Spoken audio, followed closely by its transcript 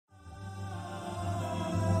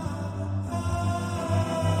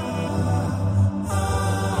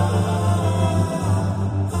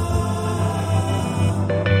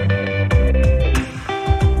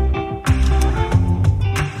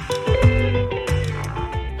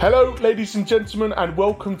Hello, ladies and gentlemen, and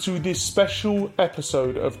welcome to this special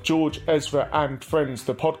episode of George, Ezra and Friends,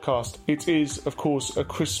 the podcast. It is, of course, a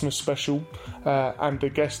Christmas special, and the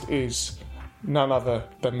guest is none other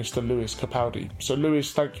than Mr. Lewis Capaldi. So,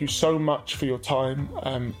 Lewis, thank you so much for your time.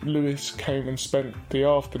 Lewis came and spent the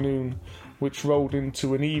afternoon, which rolled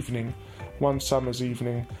into an evening, one summer's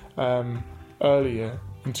evening, earlier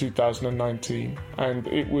in 2019, and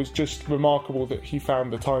it was just remarkable that he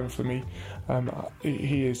found the time for me.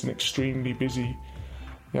 He is an extremely busy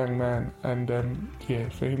young man, and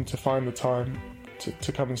for him to find the time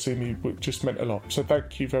to come and see me just meant a lot. So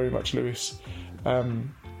thank you very much, Lewis.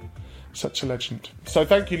 Such a legend. So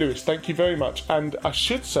thank you, Lewis. Thank you very much. And I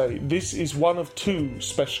should say, this is one of two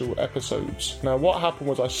special episodes. Now, what happened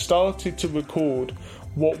was I started to record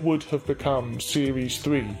what would have become Series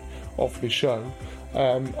 3 of the show,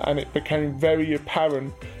 and it became very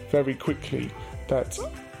apparent very quickly that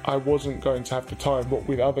I wasn't going to have the time, what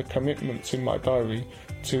with other commitments in my diary,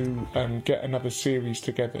 to get another series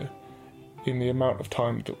together in the amount of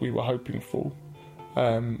time that we were hoping for.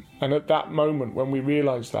 And at that moment, when we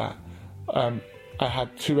realised that, I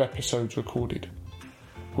had 2 episodes recorded,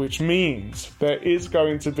 which means there is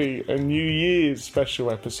going to be a New Year's special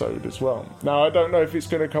episode as well. Now, I don't know if it's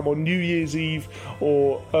going to come on New Year's Eve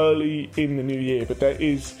or early in the new year, but there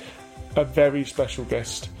is a very special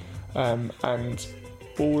guest, and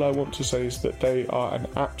all I want to say is that they are an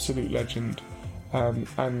absolute legend.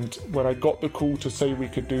 And when I got the call to say we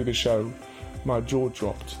could do the show, my jaw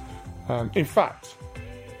dropped. In fact,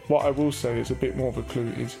 what I will say is a bit more of a clue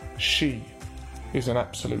is she is an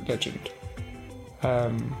absolute legend.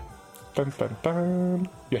 Dun, dun, dun.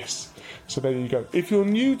 Yes. So there you go. If you're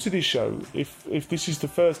new to this show, if this is the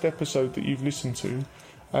first episode that you've listened to,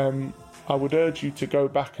 I would urge you to go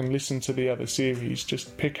back and listen to the other series.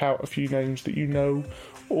 Just pick out a few names that you know,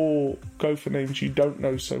 or go for names you don't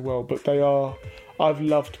know so well. But I've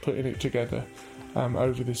loved putting it together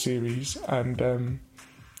over the series, and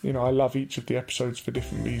I love each of the episodes for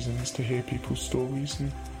different reasons, to hear people's stories.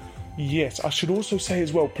 And yes, I should also say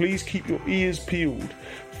as well, please keep your ears peeled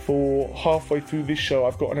for halfway through this show.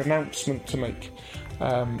 I've got an announcement to make,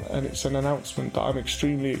 and it's an announcement that I'm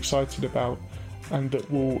extremely excited about, and that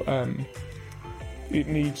will it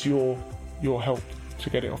needs your help to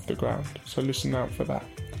get it off the ground. So listen out for that.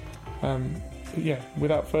 But yeah,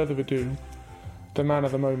 without further ado, the man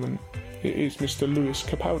of the moment, it is Mr. Lewis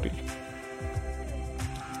Capaldi.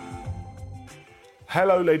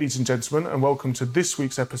 Hello, ladies and gentlemen, and welcome to this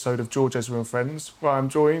week's episode of George, Ezra and Friends, where I'm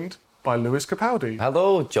joined by Lewis Capaldi.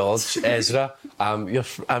 Hello, George, Ezra. I'm your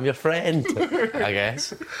friend, I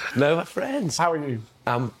guess. Now we're friends. How are you?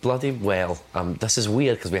 I'm bloody well. This is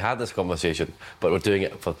weird because we had this conversation, but we're doing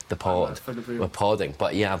it for the pod. We're podding.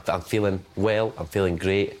 But yeah, I'm feeling well. I'm feeling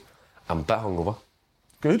great. I'm a bit hungover.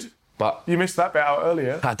 Good. But you missed that bit out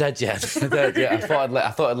earlier. I did, yeah. I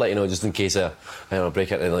thought I'd let you know, just in case I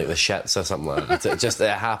break out in like the shits or something like that. It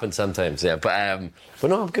happens sometimes, yeah. But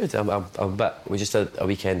no, I'm good. I'm a bit. We just did a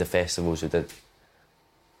weekend of festivals. We did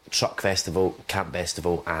Truck Festival, Camp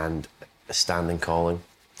Festival, and Standing Calling,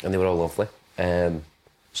 and they were all lovely.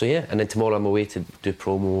 So yeah, and then tomorrow I'm away to do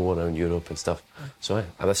promo around Europe and stuff. So yeah,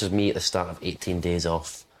 and this is me at the start of 18 days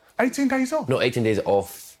off. 18 days off? No, 18 days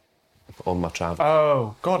off. On my travel.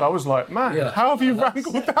 Oh God, I was like, man, how have you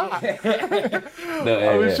wrangled that?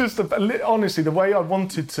 I was just honestly, the way I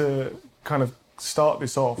wanted to kind of start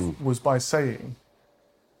this off was by saying,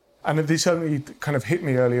 and this only kind of hit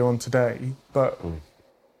me earlier on today, but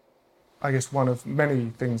I guess one of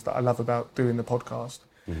many things that I love about doing the podcast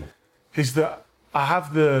is that I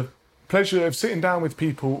have the pleasure of sitting down with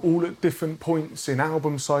people all at different points in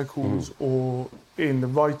album cycles or in the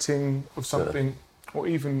writing of something. Or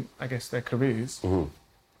even, I guess, their careers.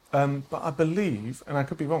 But I believe, and I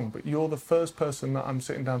could be wrong, but you're the first person that I'm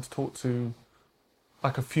sitting down to talk to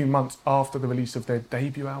like a few months after the release of their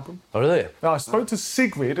debut album. Oh, really? Now, I spoke to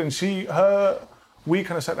Sigrid, and we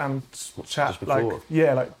kind of sat down and chat like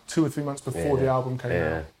 2 or 3 months before the album came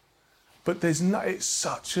out. But it's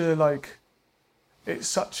such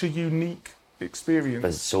a unique experience.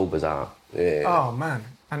 It's so bizarre. Yeah. Oh man.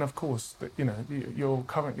 And of course, you're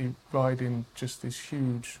currently riding just this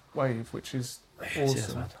huge wave, which is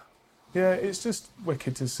awesome. Yeah, it's just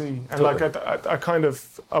wicked to see. And totally.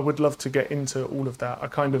 I would love to get into all of that.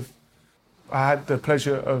 I had the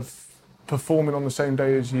pleasure of performing on the same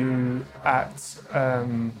day as you at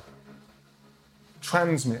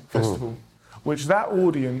Transmit Festival, which that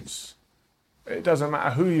audience, it doesn't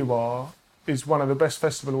matter who you are, is one of the best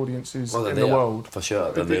festival audiences in the world. For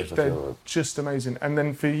sure. They're just amazing. And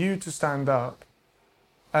then for you to stand up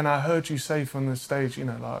And I heard you say from the stage, you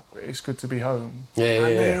know, like, it's good to be home. Yeah,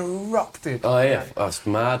 and yeah. they erupted. Oh, yeah. That's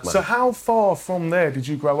mad, man. So how far from there did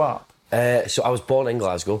you grow up? So I was born in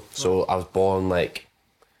Glasgow. So I was born, like,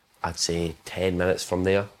 I'd say 10 minutes from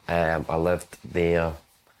there. I lived there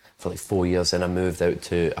for, like, 4 years. Then I moved out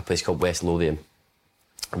to a place called West Lothian,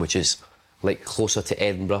 which is, like, closer to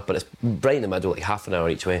Edinburgh. But it's right in the middle, like, half an hour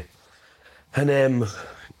each way. And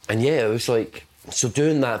yeah, it was, like... So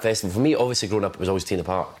doing that festival, for me, obviously growing up, it was always Tina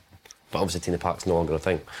Park. But obviously Tina Park's no longer a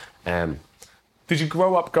thing. Did you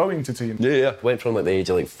grow up going to Tina? Yeah. Went from like the age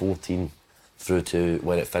of like 14 through to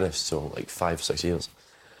when it finished, so like 5 or 6 years.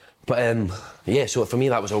 But yeah, so for me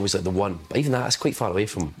that was always like the one. But even that's quite far away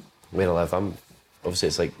from where I live. Obviously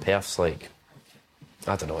it's like Perth's like,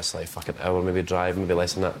 I don't know, it's like fucking hour maybe drive, maybe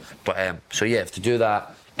less than that. But so yeah, to do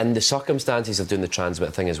that, and the circumstances of doing the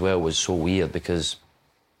Transmit thing as well was so weird because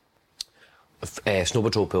Snow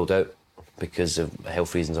Patrol pulled out because of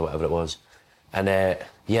health reasons or whatever it was. And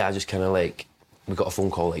yeah, I just kind of like, we got a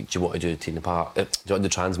phone call like, do you want to do Tina Park? Do you want to do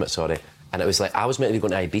Transmit, sorry. And it was like, I was meant to be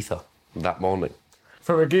going to Ibiza that morning.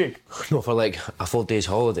 For a gig? No, for like a 4 days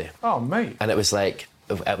holiday. Oh, mate. And it was like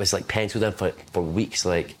penciled in for weeks,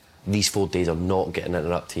 like, these 4 days are not getting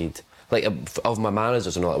interrupted. Like, of my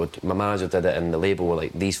managers and all that, my manager did it and the label were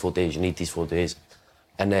like, these 4 days, you need these 4 days.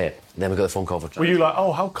 And then we got the phone call for Were you like,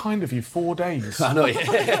 oh, how kind of you, 4 days? I know,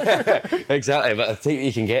 yeah. Exactly, but I think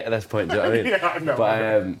you can get at this point, do you know what I mean? Yeah, I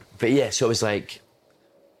know. But yeah, so it was like,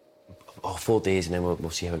 4 days and then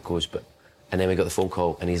we'll see how it goes. And then we got the phone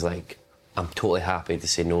call and he's like, I'm totally happy to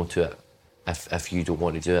say no to it if you don't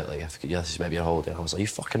want to do it. Like, if this is maybe your holiday. And I was like, you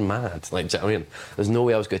fucking mad. Like, do you know what I mean? There's no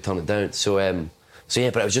way I was going to turn it down. So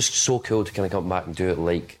yeah, but it was just so cool to kind of come back and do it,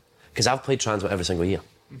 like, because I've played Transmit every single year.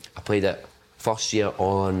 I played it first year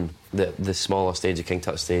on the smaller stage, the King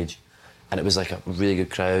Tut stage, and it was like a really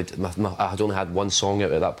good crowd. I had only had one song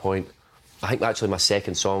out at that point. I think actually my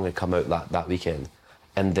second song had come out that weekend.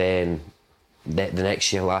 And then the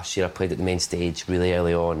next year, last year, I played at the main stage really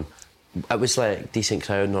early on. It was like decent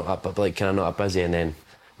crowd, not up, but like kind of not up busy. And then,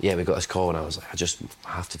 yeah, we got this call and I was like, I just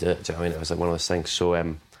have to do it. Do you know what I mean? It was like one of those things. So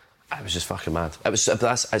I was just fucking mad.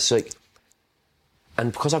 It's like,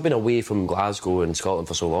 and because I've been away from Glasgow and Scotland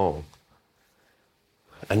for so long,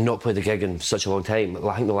 and not played a gig in such a long time.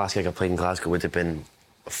 I think the last gig I played in Glasgow would have been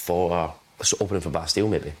for opening for Bastille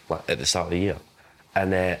maybe, like at the start of the year.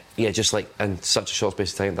 And yeah, just like in such a short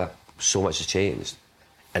space of time that so much has changed.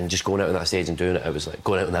 And just going out on that stage and doing it, I was like,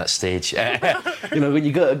 going out on that stage. You know, when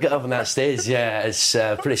you get up on that stage, yeah, it's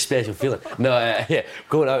a pretty special feeling. No, yeah,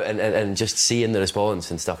 going out and just seeing the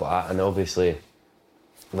response and stuff like that. And obviously,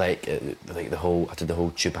 like the whole, I did the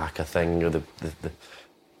whole Chewbacca thing, or the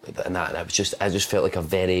and that, and I just felt like a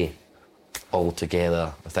very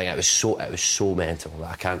altogether thing. It was so mental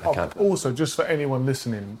that I can't. Also, just for anyone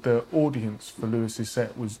listening, the audience for Lewis's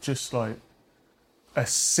set was just like a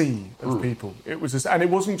sea of people. It was, and it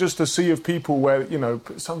wasn't just a sea of people where, you know,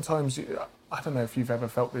 sometimes, I don't know if you've ever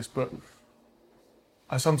felt this, but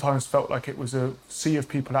I sometimes felt like it was a sea of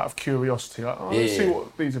people out of curiosity. Like, let's see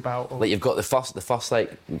what these are about. Or, like, you've got the first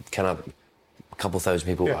like kind of couple thousand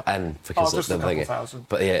people in because just a couple thousand.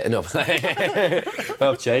 But yeah, no,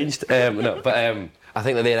 I've changed. No, but I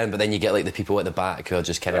think they're in. But then you get like the people at the back who are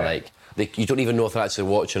just kind of like you don't even know if they're actually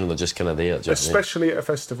watching, and they're just kind of there. Especially at a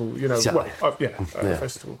festival, you know. Exactly. Well, at a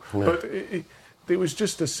festival. Yeah. But it was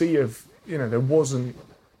just a sea of, you know, there wasn't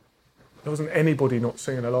anybody not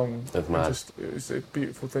singing along. That's mad. It was a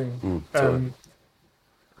beautiful thing. Totally.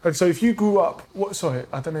 And so, if you grew up, sorry,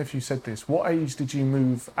 I don't know if you said this. What age did you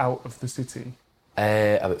move out of the city?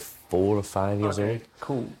 About 4 or 5 years old.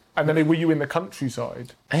 Cool. And then were you in the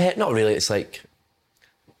countryside? Not really. It's like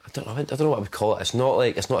I don't know what I would call it. It's not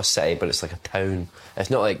a city, but it's like a town. It's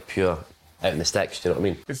not like pure out in the sticks. Do you know what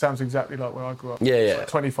I mean? It sounds exactly like where I grew up. Yeah. It's like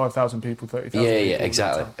 25,000 people, 30,000 people. Yeah,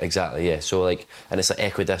 exactly. Yeah. So like, and it's like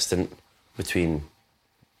equidistant between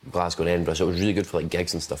Glasgow and Edinburgh. So it was really good for like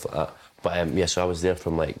gigs and stuff like that. But yeah, so I was there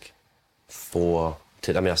from like 4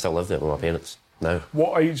 to. I mean, I still live there with my parents now.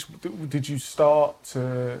 What age did you start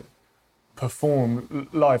to perform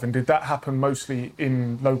live, and did that happen mostly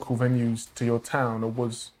in local venues to your town, or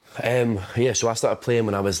was? Yeah, so I started playing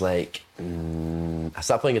when I was like, I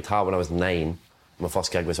started playing guitar when I was 9. My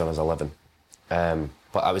first gig was when I was 11.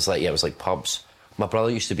 But I was like, it was like pubs. My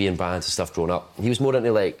brother used to be in bands and stuff growing up. He was more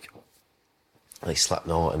into like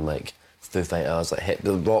Slipknot and like Foo Fighters, like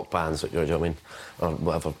the rock bands, you know what I mean, or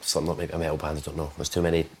whatever. Something like a metal band, I don't know. There's too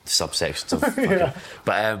many subsections of. Yeah.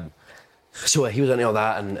 But so he was into all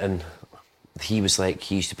that, and he was like,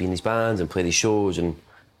 he used to be in these bands and play these shows, and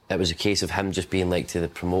it was a case of him just being like to the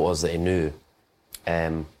promoters that he knew,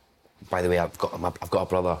 by the way, I've got a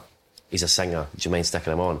brother. He's a singer. Do you mind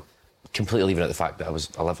sticking him on? Completely leaving out the fact that I was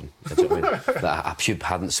 11. Do you know what I mean? That a pube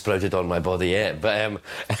hadn't sprouted on my body yet. But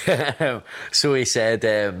so he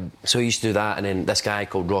said, so he used to do that, and then this guy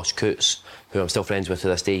called Ross Coots, who I'm still friends with to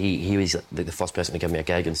this day, he was like the first person to give me a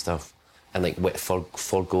gig and stuff, and like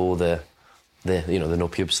forgo the no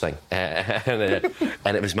pubes thing, and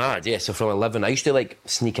it was mad. Yeah, so from 11, I used to like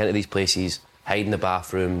sneak into these places, hide in the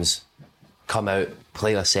bathrooms, come out,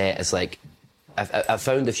 play a set. It's like I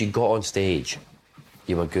found if you got on stage,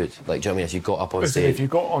 you were good. Like, do you know what I mean? If you got up on stage, if you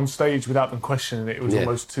got on stage without them questioning it, it was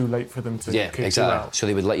almost too late for them to kick you out. So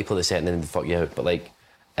they would let you play the set and then they'd fuck you out. But like,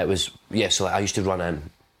 it was So like, I used to run in,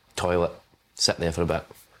 toilet, sit there for a bit,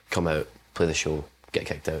 come out, play the show, get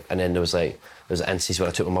kicked out, and then there was an instance where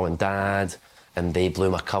I took my mum and dad, and they blew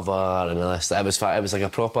my cover and all this. It was like a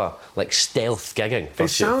proper like stealth gigging. It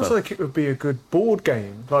sounds like it would be a good board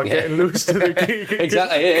game, like getting Lewis to the gig.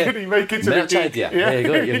 Exactly. Yeah. Could he make it to Merch the gig? idea. Yeah. There you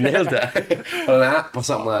go. You've nailed it. Or an app or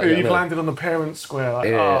something like that. You've landed on the parents' square. Like,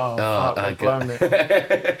 fuck, I've blown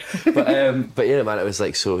it. But yeah, man, it was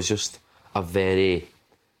like so. It was just a very.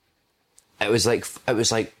 It was like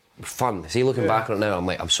fun. See, looking back on it now,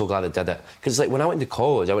 I'm so glad I did it, because like when I went to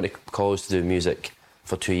college to do music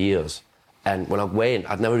for 2 years. And when I went,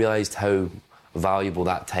 I'd never realised how valuable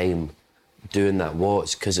that time doing that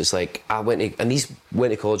was, because it's like I went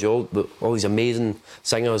to college, all these amazing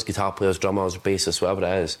singers, guitar players, drummers, bassists, whatever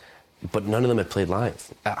it is, but none of them had played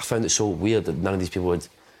live. I found it so weird that none of these people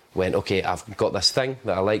went, okay, I've got this thing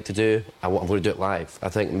that I like to do, I'm going to do it live. I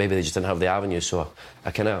think maybe they just didn't have the avenue, so I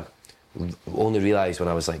kind of only realised when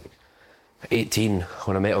I was like 18,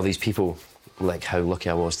 when I met all these people, like how lucky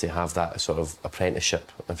I was to have that sort of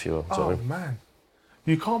apprenticeship, if you will. Oh man,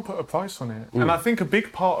 you can't put a price on it. And I think a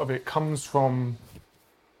big part of it comes from,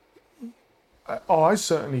 I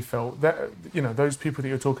certainly felt that, those people that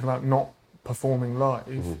you're talking about not performing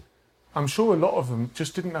live, I'm sure a lot of them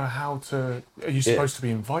just didn't know how to. Are you supposed to be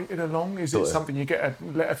invited along? Is it something you get a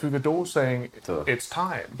letter through the door saying it's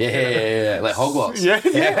time? Yeah, like Hogwarts.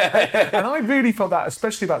 Yeah. And I really felt that,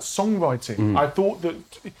 especially about songwriting. I thought that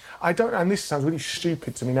and this sounds really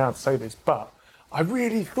stupid to me now to say this, but I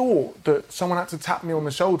really thought that someone had to tap me on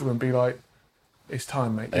the shoulder and be like, "It's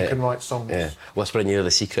time, mate. You can write songs." Yeah, whispering you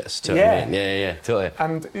the secrets. To it, mate. Yeah, totally.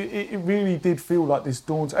 And it really did feel like this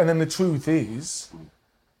dawned. And then the truth is,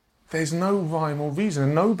 there's no rhyme or reason,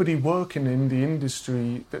 and nobody working in the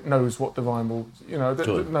industry that knows what the rhyme or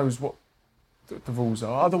that knows what the rules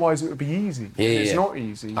are. Otherwise, it would be easy. It's not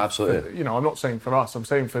easy. Absolutely. I'm not saying for us. I'm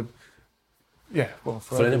saying for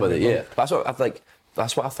anybody. Yeah, that's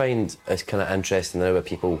what I find is kind of interesting now, with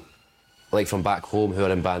people like from back home who are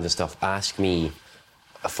in bands and stuff ask me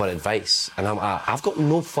for advice, and I've got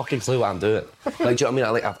no fucking clue what I'm doing. Like, do you know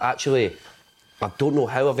what I mean? I don't know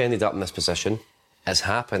how I've ended up in this position. It's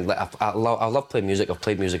happened. Like I love playing music. I've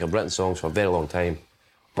played music. I've written songs for a very long time.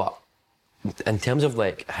 But in terms of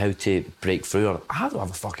like how to break through, I don't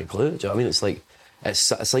have a fucking clue. Do you know what I mean? It's like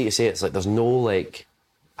you say. It's like there's no like.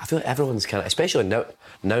 I feel like everyone's kind of, especially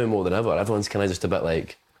now more than ever, everyone's kind of just a bit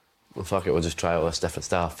like, well, fuck it, we'll just try all this different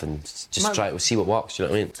stuff and just try to see what works. Do you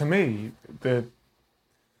know what I mean? To me,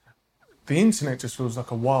 the internet just feels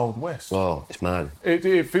like a wild west. Oh, it's mad.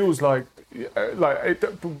 It feels like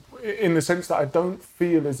in the sense that I don't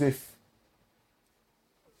feel as if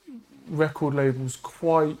record labels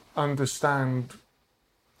quite understand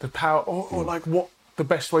the power or like what the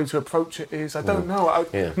best way to approach it is. I don't know.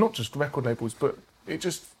 Not just record labels, but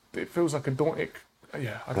it feels like a daunting.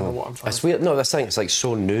 Yeah, I don't know what I'm trying. It's weird. No, this thing, it's like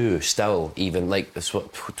so new still. Even like it's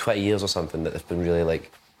 20 years or something that it's been really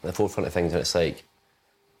like at the forefront of things, and it's like.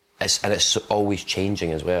 It's always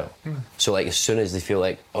changing as well. So like as soon as they feel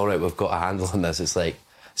like, all right, we've got a handle on this, it's like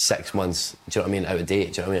 6 months. Do you know what I mean? Out of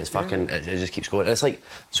date. Do you know what I mean? It's fucking. It just keeps going. And it's like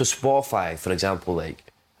so. Spotify, for example, like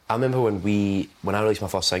I remember when I released my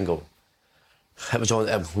first single, it was on.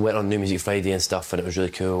 It went on New Music Friday and stuff, and it was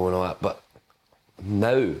really cool and all that. But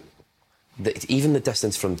now, even the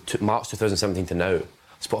distance from March 2017 to now,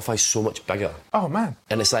 Spotify's so much bigger. Oh man!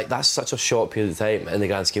 And it's like that's such a short period of time in the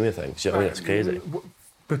grand scheme of things. Do you know what I mean? It's crazy.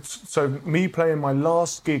 But so me playing my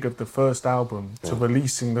last gig of the first album to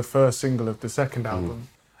releasing the first single of the second album,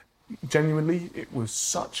 genuinely, it was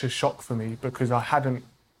such a shock for me because I hadn't,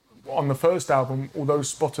 on the first album, although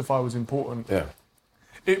Spotify was important,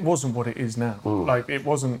 it wasn't what it is now. Like it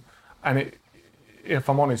wasn't, and if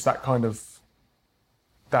I'm honest, that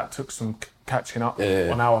took some catching up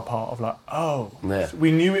on our part of like,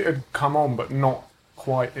 we knew it had come on, but not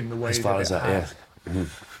quite in the way as far as that had.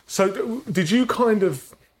 So did you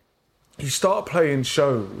you start playing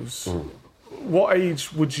shows, what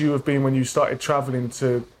age would you have been when you started travelling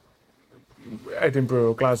to Edinburgh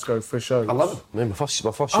or Glasgow for shows? I love it. I mean, my first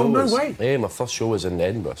show Oh, no was... way. Yeah, my first show was in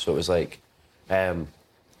Edinburgh, so it was like... I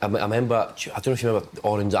remember... I don't know if you remember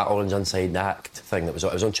that Orange Inside Act thing that was...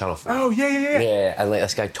 It was on Channel 4. Oh, yeah. Yeah, and like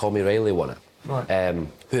this guy, Tommy Riley, won it. Right.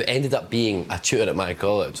 Who ended up being a tutor at my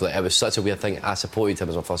college. Like, it was such a weird thing. I supported him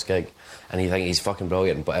as my first gig, and he's fucking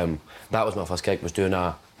brilliant. But that was my first gig. Was doing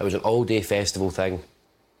it was an all-day festival thing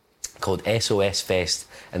called SOS Fest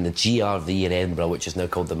in the GRV in Edinburgh, which is now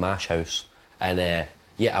called the Mash House. And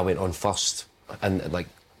I went on first, and like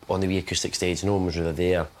on the wee acoustic stage, no one was really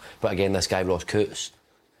there. But again, this guy Ross Coots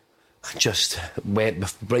just went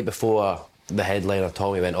right before the headliner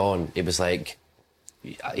Tommy went on. It was like.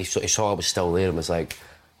 He saw I was still there and was like,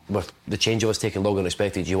 the changeover's taking longer than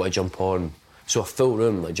expected, do you want to jump on? So a full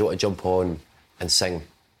room, like, do you want to jump on and sing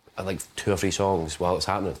like 2 or 3 songs while it's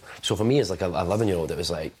happening? So for me, as like a 11-year-old, it was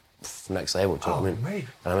like next level, do you know what I mean? Mate.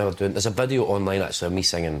 And I remember there's a video online actually of me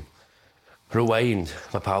singing Rewind,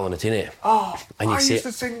 my pal on a tinny. Oh, and I used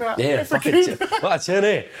to sing that. Yeah, fucking, what a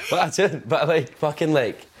tinny, but like, fucking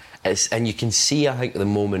like, and you can see, I think, the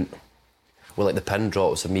moment where like the pin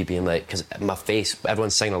drops of me being like, because my face,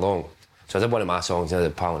 everyone's singing along. So I did one of my songs, I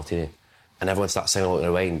did Palantir, and everyone starts singing along to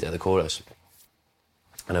Rewind at the chorus.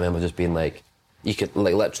 And I remember just being like, you could,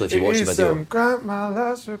 like, literally, if you watch the video. Grant my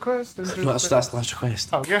last request. And No, that's the last request.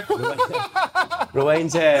 Oh, yeah.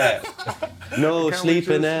 Rewind it. No Can't we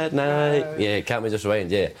sleeping just- at night. Yeah, can't we just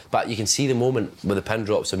rewind? Yeah. But you can see the moment where the pin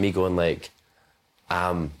drops of me going like,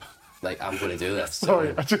 I'm going to do this.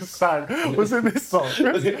 Sorry, I just sang. Was it this song?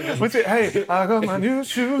 Was it, hey, I got my new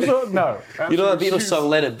shoes on? No. You know that Beatles song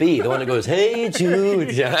Let It Be? The one that goes, hey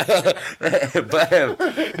Jude. Yeah. But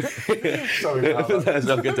Sorry about that. that's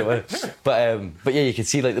not good to win. But yeah, you can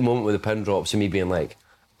see like the moment where the pin drops and me being like,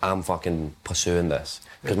 I'm fucking pursuing this.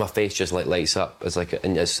 Because my face just like lights up. It's like,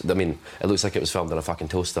 and I mean, it looks like it was filmed in a fucking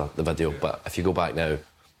toaster, the video. But if you go back now,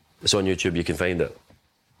 it's on YouTube, you can find it.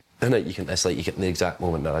 And it's like you get the exact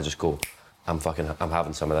moment that I just go, I'm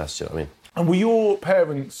having some of this, do you know what I mean? And were your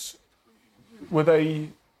parents, were they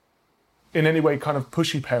in any way kind of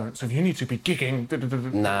pushy parents of you need to be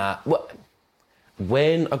gigging? Nah.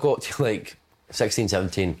 When I got to like 16,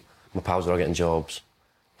 17, my pals were all getting jobs.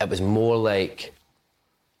 It was more like,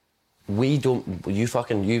 you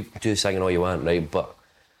do singing all you want, right? But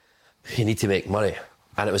you need to make money.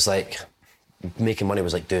 And it was like, making money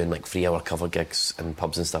was like doing like 3-hour cover gigs in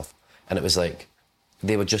pubs and stuff. And it was like,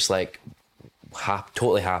 they were just like,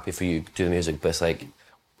 totally happy for you to do the music, but it's like,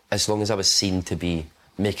 as long as I was seen to be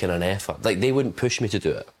making an effort. Like, they wouldn't push me to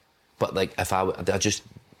do it. But like, they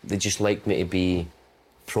just liked me to be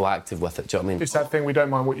proactive with it, do you know what I mean? It's that thing, we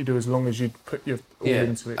don't mind what you do as long as you put your all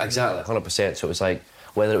into it. Exactly, 100%. So it was like,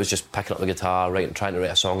 whether it was just picking up the guitar, trying to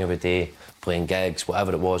write a song every day, playing gigs,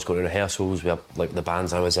 whatever it was, going to rehearsals with like the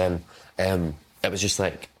bands I was in, it was just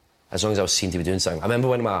like, as long as I was seen to be doing something. I remember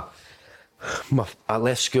when I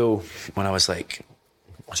left school when I was like,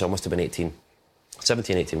 so I must have been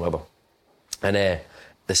 17, 18, whatever. And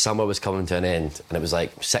the summer was coming to an end, and it was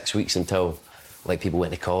like 6 weeks until like people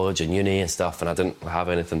went to college and uni and stuff, and I didn't have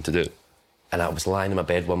anything to do. And I was lying in my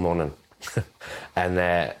bed one morning,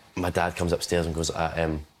 and my dad comes upstairs and goes,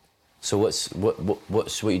 so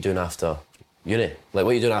what you doing after uni? Like,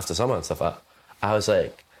 what are you doing after summer and stuff like that? I was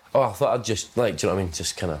like, oh, I thought I'd just, like, do you know what I mean?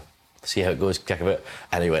 Just kind of see how it goes, kick a bit.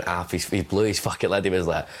 And he went, he blew his fucking lid. He was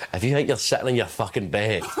like, if you think you're sitting in your fucking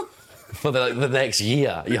bed for the next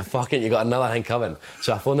year, you got another thing coming.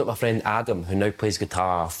 So I phoned up my friend Adam, who now plays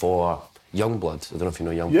guitar for Youngblood. I don't know if you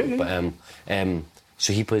know Youngblood, but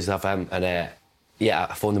so he plays with him, and I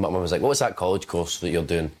phoned him up and I was like, what was that college course that you're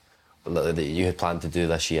doing, that you had planned to do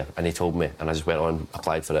this year? And he told me, and I just went on,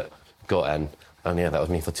 applied for it, got in, and yeah, that was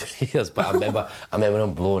me for 2 years. But I remember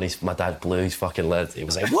when my dad blew his fucking lid. He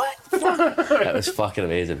was like, what? It was fucking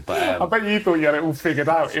amazing. But I bet you thought you had it all figured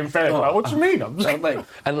out in bed. Like, what do you mean? I'm just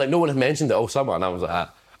and no one had mentioned it all summer, and I was like,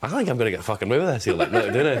 I think I'm going to get fucking away with this. You're like,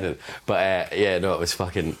 not doing anything. But it was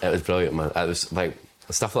brilliant, man. It was like,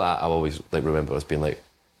 stuff like that I always like remember as being like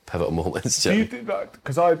pivotal moments. Do you do that?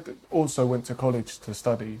 Because I also went to college to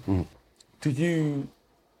study. Did you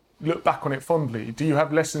look back on it fondly? Do you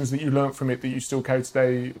have lessons that you learnt from it that you still carry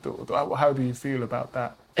today? How do you feel about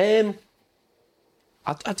that?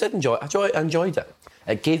 I did enjoyed it.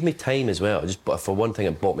 It gave me time as well. But for one thing,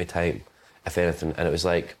 it bought me time, if anything. And it was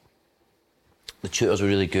like, the tutors were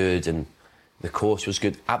really good and the course was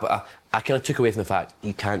good. But I kind of took away from the fact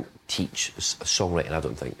you can't teach songwriting, I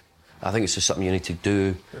don't think. I think it's just something you need to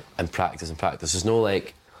do and practice. There's no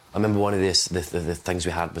like, I remember one of the things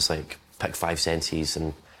we had was like, pick 5 senses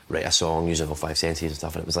and write a song using all 5 senses and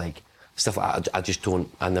stuff. And it was like, stuff like that,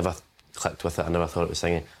 I never clicked with it. I never thought it was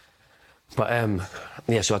singing. But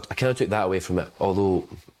yeah, so I kind of took that away from it. Although,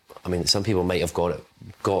 I mean, some people might have got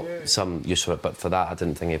some use for it, but for that I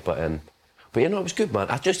didn't think it. But you know, it was good, man.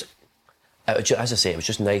 As I say, it was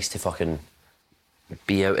just nice to fucking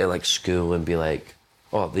be out at like school and be like,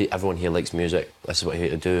 oh, everyone here likes music. This is what I'm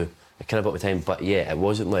here to do. It kind of bought me time, but yeah, it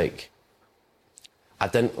wasn't like. I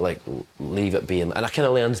didn't like leave it being, and I kind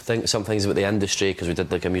of learned some things about the industry because we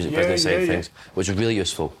did like a music business side of things, which was really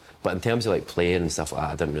useful. But in terms of like playing and stuff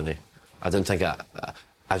like that, I didn't think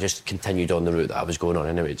I just continued on the route that I was going on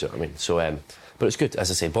anyway. Do you know what I mean? So, but it's good. As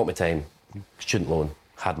I say, bought me time, student loan,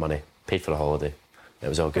 had money, paid for a holiday. It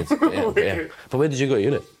was all good. Yeah. But where did you go to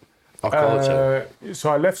uni? Or college? So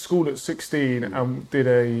I left school at 16 and did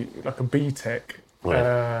a BTEC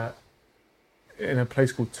in a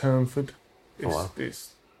place called Turnford. Oh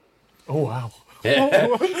wow!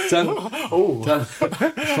 Yeah. Fucking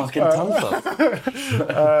Turnford.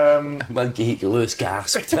 My geek Lewis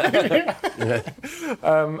gasped.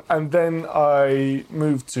 And then I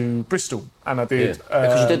moved to Bristol, and I did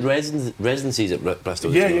because you did residencies at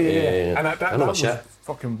Bristol. Yeah. And that was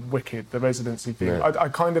fucking wicked. The residency thing. Yeah. I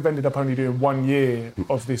kind of ended up only doing 1 year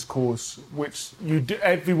of this course, which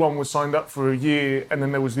everyone was signed up for a year, and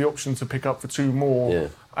then there was the option to pick up for 2 more. Yeah.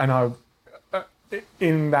 And I.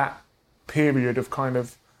 In that period of kind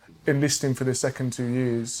of enlisting for the second 2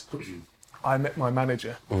 years, I met my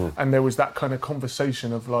manager, and there was that kind of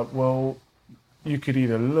conversation of like, well, you could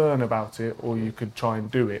either learn about it or you could try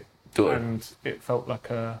and do it. And it felt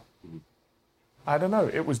like I don't know,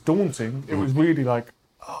 it was daunting. It was really like,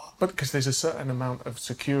 but because there's a certain amount of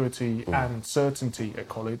security and certainty at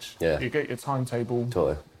college. Yeah. You get your timetable.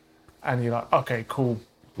 Totally. And you're like, okay, cool.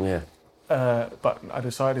 Yeah. But I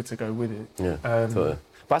decided to go with it. Yeah, totally.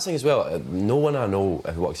 But I think as well, no one I know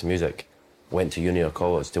who works in music went to uni or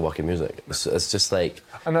college to work in music. It's just like...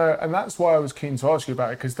 And that's why I was keen to ask you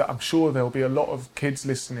about it, because I'm sure there'll be a lot of kids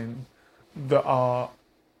listening that are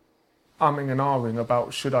umming and ahhing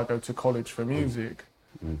about should I go to college for music.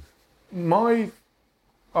 My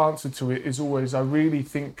answer to it is always, I really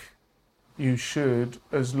think you should,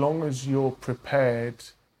 as long as you're prepared,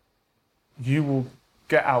 you will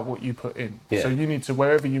get out what you put in. Yeah. So you need to,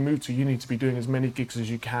 wherever you move to, you need to be doing as many gigs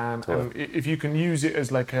as you can. Totally. And if you can use it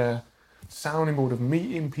as like a sounding board of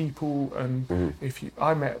meeting people, and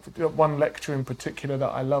I met one lecturer in particular that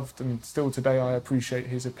I loved, and still today I appreciate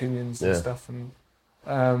his opinions and stuff, and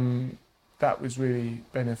that was really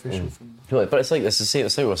beneficial for me. Totally. But it's like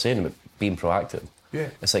what we're saying about being proactive. Yeah.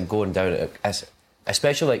 It's like going down it,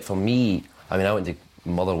 especially like for me. I mean, I went to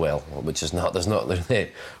Motherwell, which is there's not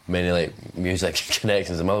many like music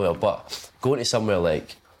connections in Motherwell, but going to somewhere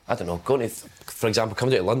like, I don't know, for example,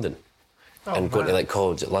 coming to London going to like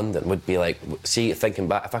college at London would be like, thinking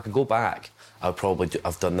back, if I could go back, I would probably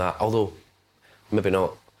have done that, although maybe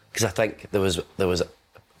not, because I think there was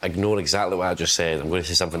ignore exactly what I just said, I'm going to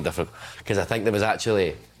say something different, because I think there was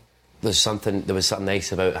something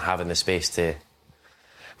nice about having the space to.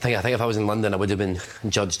 I think if I was in London, I would have been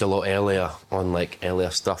judged a lot earlier on like earlier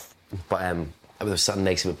stuff. But there was something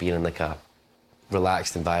nice about being in like a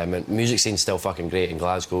relaxed environment. Music scene's still fucking great in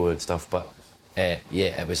Glasgow and stuff, but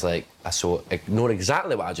it was like ignore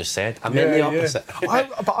exactly what I just said. I meant the opposite.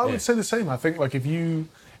 But I would say the same. I think like if you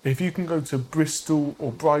can go to Bristol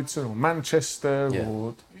or Brighton or Manchester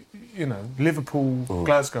or Liverpool,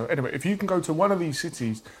 Glasgow, anyway, if you can go to one of these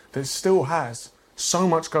cities that still has so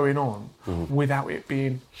much going on without it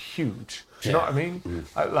being huge. Do you know what I mean?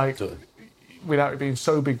 Without it being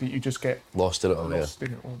so big that you just get lost in it all.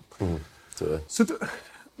 So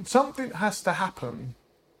something has to happen,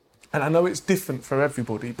 and I know it's different for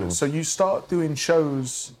everybody, but so you start doing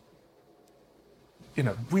shows,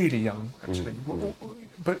 really young, actually.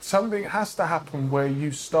 But something has to happen where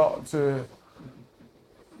you start to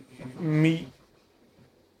meet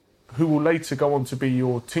who will later go on to be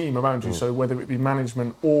your team around you, so whether it be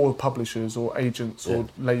management or publishers or agents or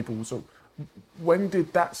labels. Or when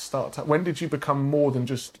did that start? When did you become more than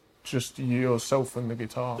just yourself and the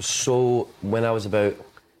guitar? So when I was about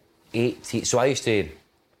 18, so I used to,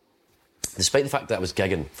 despite the fact that I was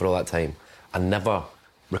gigging for all that time, I never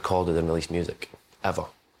recorded and released music, ever.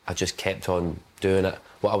 I just kept on doing it.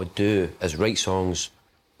 What I would do is write songs,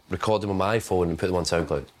 record them on my iPhone and put them on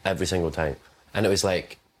SoundCloud every single time. And it was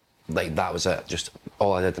like that was it, just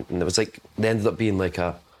all I did. And it was like, they ended up being like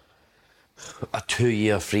a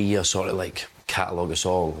 2-year, 3-year sort of like catalogue of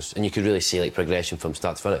songs, and you could really see like progression from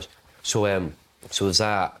start to finish. So there's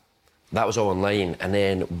that was all online, and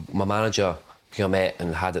then my manager, who I met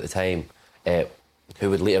and had at the time, who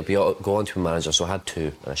would later go on to be a manager, so I had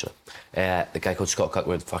 2 initially. The guy called Scott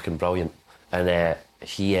Kirkwood, fucking brilliant, and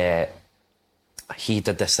he he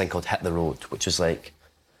did this thing called Hit the Road, which is like,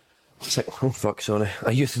 it's like, oh fuck, sorry,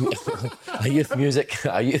 a youth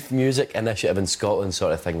music initiative in Scotland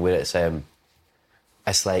sort of thing, where it's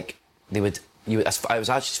like I was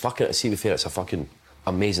actually fucking at CB Fair. It's a fucking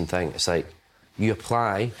amazing thing. It's like you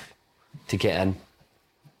apply to get in,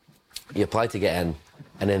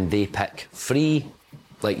 and then they pick 3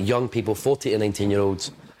 like young people, 14 to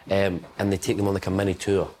 19-year-olds, and they take them on like a mini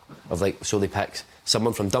tour of like, so they pick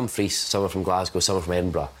someone from Dumfries, someone from Glasgow, someone from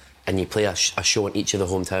Edinburgh, and you play a show in each of the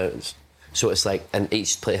hometowns. So it's like, and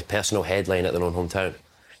each play a personal headline at their own hometown.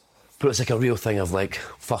 But it's like a real thing of like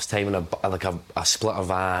first time in a splitter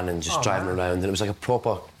van and just driving around, and it was like a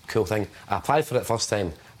proper cool thing. I applied for it first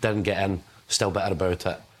time, didn't get in, still bitter about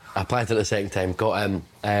it. I applied for it the second time, got in,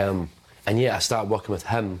 and yeah, I started working with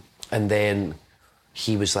him, and then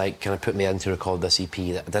he was like, can I put me in to record this EP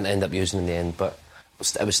that I didn't end up using in the end, but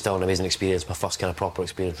it was still an amazing experience, my first kind of proper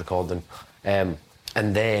experience recording. And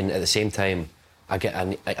then at the same time, I get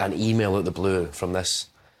an email out the blue from this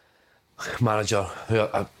manager who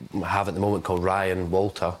I have at the moment called Ryan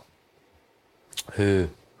Walter, who,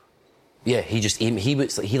 yeah, even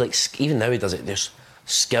now he does it. There's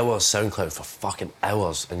scours SoundCloud for fucking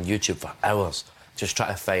hours and YouTube for hours, just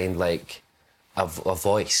trying to find like a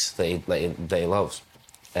voice that he loves.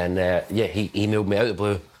 And yeah, he emailed me out of the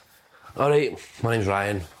blue. All right, my name's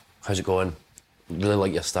Ryan. How's it going? Really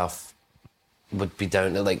like your stuff. Would be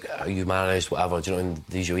down to like how you managed, whatever. Do you know? And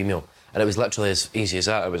there's your email. And it was literally as easy as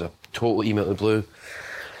that. It was a total email to the blue.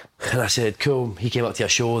 And I said, cool. He came up to a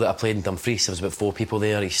show that I played in Dumfries. There was about 4 people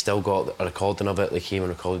there. He still got a recording of it. They came and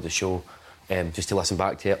recorded the show just to listen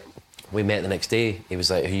back to it. We met the next day. He was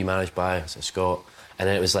like, who you managed by? I said, Scott. And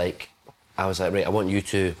then it was like, I was like, right, I want you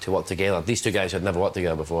two to work together. These 2 guys had never worked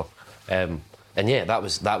together before. And yeah, that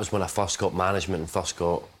was when I first got management and first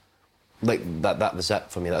got, like, that was it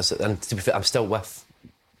for me. That's it. And to be fair, I'm still with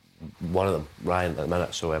one of them, Ryan, at the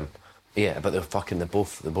minute. So, yeah, but they're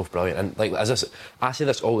both brilliant. And like, I say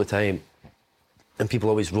this all the time, and people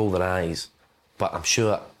always roll their eyes, but I'm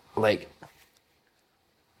sure, like,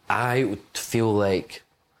 I would feel like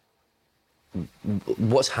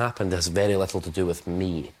what's happened has very little to do with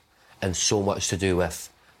me and so much to do with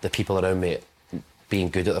the people around me being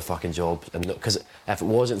good at their fucking jobs. And because if it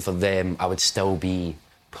wasn't for them, I would still be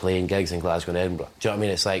playing gigs in Glasgow and Edinburgh. Do you know what I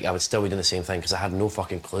mean? It's like I would still be doing the same thing because I had no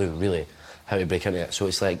fucking clue really how to break into it. So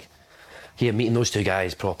it's like, yeah, meeting those 2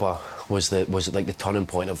 guys proper was like the turning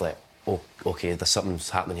point of like, oh, okay, there's something's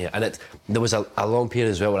happening here. And there was a long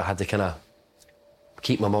period as well where I had to kind of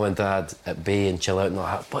keep my mum and dad at bay and chill out and all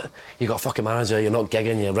that. But you got a fucking manager, you're not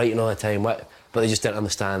gigging, you're writing all the time. But they just didn't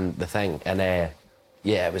understand the thing. And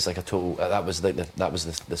yeah, it was like a total. That was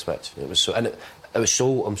the switch. It was so, and it was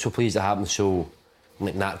so. I'm so pleased it happened so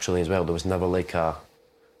like naturally as well. There was never like I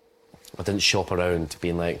didn't shop around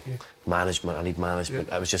being like management. I need management.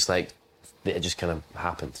 Yeah. It was just like it just kind of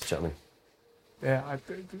happened. Do you know what I mean?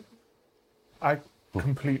 Yeah, I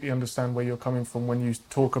completely understand where you're coming from when you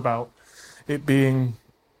talk about it being,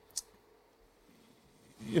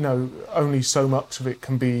 you know, only so much of it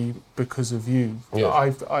can be because of you. Yeah.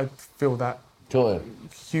 I feel that totally.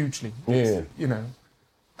 Hugely. Yeah. You know,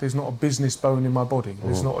 there's not a business bone in my body.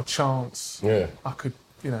 There's not a chance I could,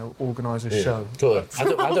 you know, organise a show. Totally. I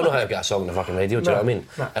don't know how to get a song on the fucking radio, do you know what I mean?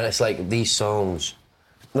 No. And it's like these songs,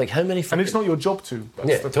 like how many fucking... And it's not your job to.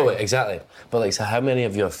 That's totally, exactly. But like, so how many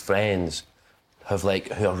of your friends have like,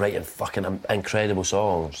 who are writing fucking incredible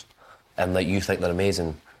songs and like you think they're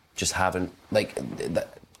amazing, just haven't, like,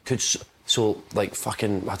 that could, so like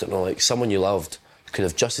fucking, I don't know, like someone you loved could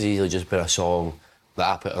have just as easily just been a song that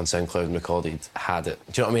I put on SoundCloud and recorded, had it.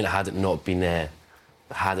 Do you know what I mean? Had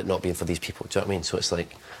it not been for these people. Do you know what I mean? So it's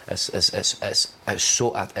like, it's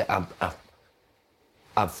so,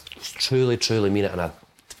 I've truly mean it, and I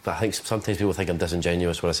think sometimes people think I'm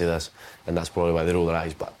disingenuous when I say this, and that's probably why they roll their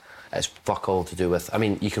eyes, but it's fuck all to do with, I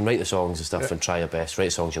mean, you can write the songs and stuff and try your best,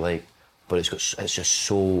 write songs you like, but it's just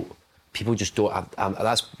so, people just don't,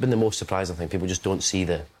 that's been the most surprising thing, people just don't see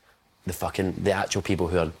the actual people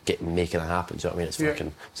who are making it happen. Do you know what I mean? It's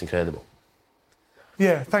fucking, it's incredible.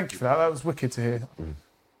 Yeah, thank you for that. That was wicked to hear.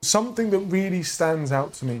 Something that really stands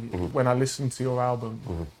out to me when I listen to your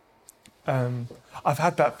album. I've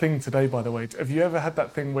had that thing today, by the way. Have you ever had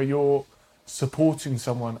that thing where you're supporting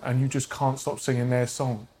someone and you just can't stop singing their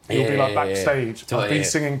song? You'll be like backstage. I've been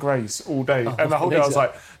singing Grace all day, and the whole day I was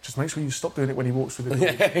like, just make sure you stop doing it when he walks through the door.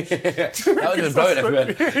 That would have been brilliant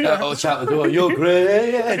if we went, I'll chat at the door, you're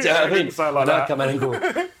great. Do you know what I mean? Like and I'd come in and go, I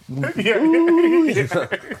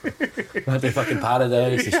had the fucking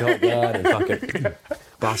Paradise, the Shotgun, and fucking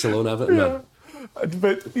Barcelona, everything.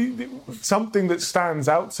 But something that stands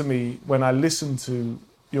out to me when I listen to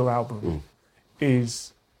your album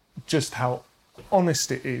is just how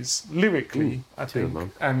honest it is lyrically, I think.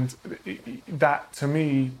 Man. And that, to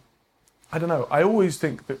me, I don't know, I always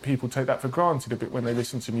think that people take that for granted a bit when they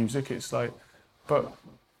listen to music. It's like, but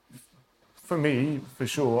for me, for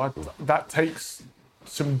sure, that takes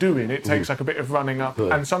some doing. It takes like a bit of running up.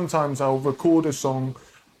 And sometimes I'll record a song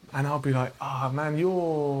and I'll be like, man,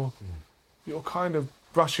 you're kind of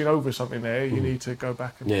brushing over something there. You need to go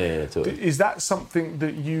back. And Yeah, totally. Is that something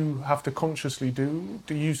that you have to consciously do?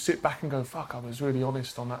 Do you sit back and go, fuck, I was really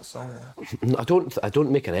honest on that song? I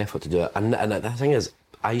don't make an effort to do it. And the thing is,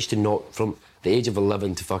 I used to not, from the age of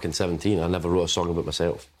 11 to fucking 17, I never wrote a song about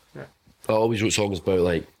myself. Yeah. I always wrote songs about,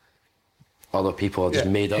 like, other people. I just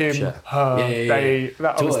made up Him, shit. her, they,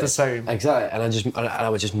 that Totally. was the same. Exactly. And I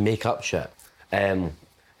would just make up shit. And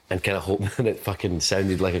kind of hope that it fucking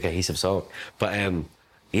sounded like a cohesive song. But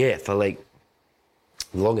yeah, for like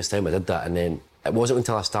the longest time I did that, and then it wasn't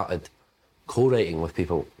until I started co-writing with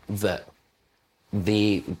people that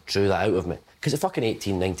they drew that out of me. Because at fucking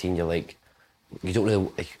 18, 19, you're like, you don't really,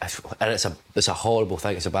 and it's a horrible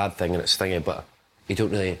thing, it's a bad thing and it's thingy, but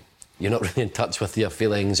you're not really in touch with your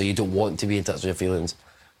feelings, or you don't want to be in touch with your feelings.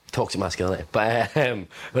 Toxic masculinity. But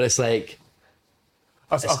it's like,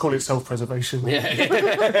 I call it self-preservation.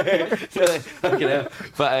 yeah.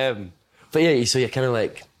 But yeah, so you're kind of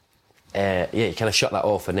like, you kind of shut that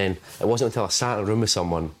off, and then it wasn't until I sat in a room with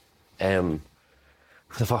someone for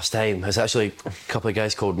the first time. It was actually a couple of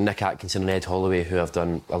guys called Nick Atkinson and Ed Holloway who I've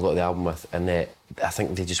done a lot of the album with, and I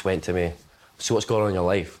think they just went to me, so what's going on in your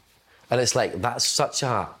life? And it's like, that's such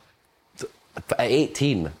a... At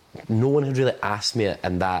 18, no one had really asked me it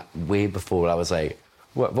in that way before. I was like,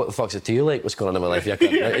 what the fuck's it to you like? What's going on in my life? Yeah, do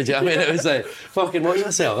you know what I mean? It was like, fucking watch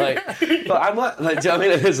myself. Like, but I'm not, like, do you know what I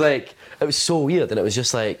mean? It was like, it was so weird, and it was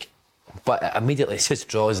just like, but immediately it just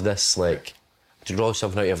draws this, like, to draw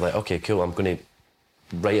something out of like, okay, cool, I'm going to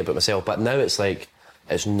write about myself. But now it's like,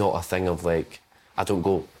 it's not a thing of like, I don't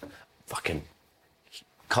go, fucking,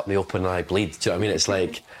 cut me open and I bleed. Do you know what I mean? It's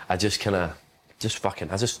like, I just kind of, I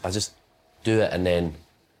just do it, and then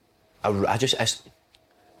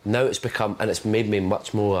now it's become, and it's made me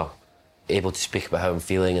much more able to speak about how I'm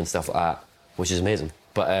feeling and stuff like that, which is amazing.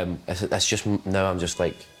 But it's just, now I'm just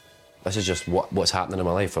like, this is just what's happening in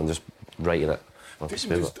my life. I'm just writing it.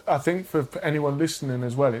 I think for anyone listening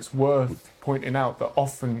as well, it's worth pointing out that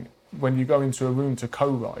often when you go into a room to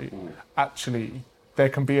co-write, actually there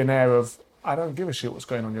can be an air of, I don't give a shit what's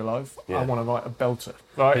going on in your life. Yeah. I want to write a belter,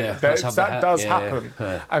 right? Yeah, that does happen.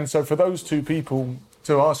 Yeah. And so for those two people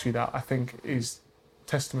to ask you that, I think is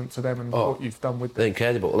testament to them and what you've done with them. They're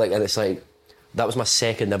incredible. Like, and it's like, that was my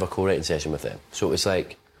second ever co-writing session with them. So it was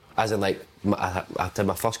like, as in like, I did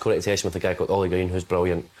my first co-writing session with a guy called Ollie Green, who's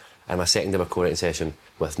brilliant, and my second ever co-writing session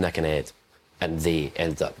with Nick and Ed, and they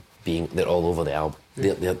ended up being, they're all over the album.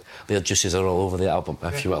 Yeah. Their juices are all over the album,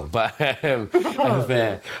 if you will. But I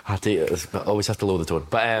always have to lower the tone.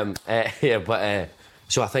 But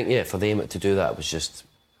so I think, for them to do that was just,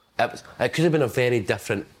 it could have been a very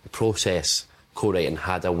different process co-writing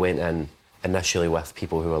had I went in initially with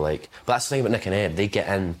people who were like, but that's the thing about Nick and Ed, they get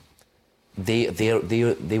in,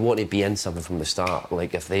 they want to be in something from the start.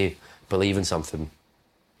 Like, if they believe in something,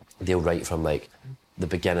 they'll write from like the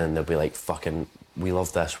beginning. They'll be like, fucking, we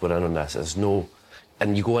love this, we're in on this. There's no,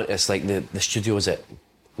 and you go in, it's like the studio's at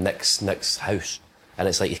Nick's house, and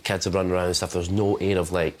it's like your kids are running around and stuff. There's no air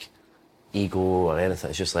of like ego or anything.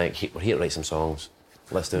 It's just like, we're here to write some songs.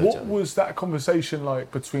 Let's do it. What was that conversation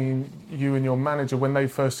like between you and your manager when they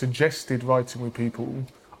first suggested writing with people?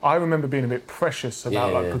 I remember being a bit precious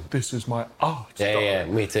about but this is my art. Yeah,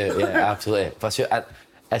 me too. Yeah, absolutely. But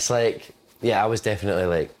it's like, I was definitely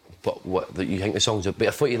like, but what? You think the songs are? But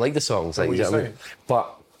I thought you liked the songs. Like, what you know what I mean?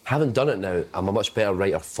 But having done it now, I'm a much better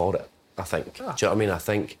writer for it. I think. Do you know what I mean? I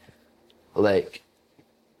think, like,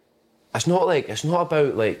 it's not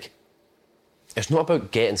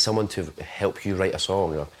about getting someone to help you write a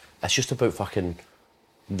song. Or it's just about fucking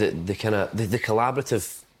the kind of the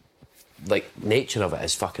collaborative, like, nature of it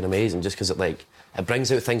is fucking amazing. Just because it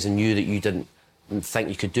brings out things in you that you didn't think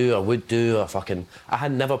you could do or would do, or fucking. I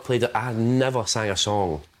had never sang a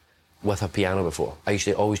song with a piano before. I used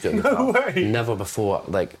to always do it in the car. Way. Never before.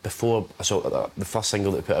 Like, before I saw the first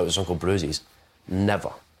single that they put out was a song called Bruises.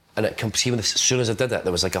 Never. And as soon as I did it,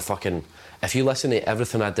 there was like a fucking... If you listen to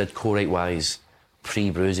everything I did co-write-wise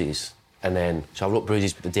pre-Bruises, and then... So I wrote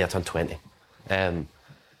Bruises the day I turned 20.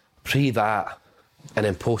 Pre that, and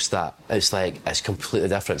then post that, it's completely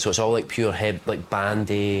different. So it's all like pure head, like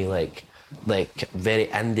bandy, like very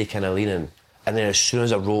indie kind of leaning. And then as soon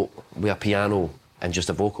as I wrote with a piano and just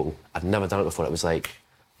a vocal. I'd never done it before. It was like,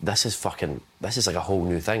 this is like a whole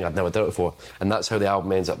new thing. I'd never done it before. And that's how the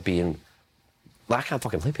album ends up being, like, I can't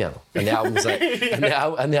fucking play piano. And the album's like,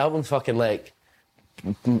 and the album's fucking like,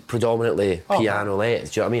 predominantly piano-led,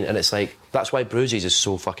 do you know what I mean? And it's like, that's why Bruises is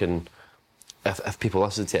so fucking, if people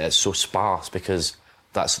listen to it, it's so sparse, because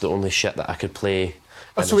that's the only shit that I could play.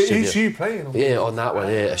 So it is you playing on on that one,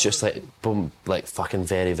 yeah. It's just like, boom, like fucking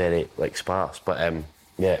very, very, like, sparse. But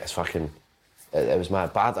yeah, it's fucking, it was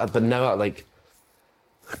mad. But now, like,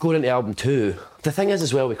 going into album 2, the thing is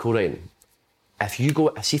as well with co-writing,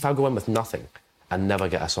 if I go in with nothing and never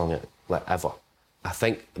get a song out, like, ever, I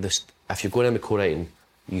think if you're going in with co-writing,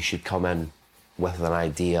 you should come in with an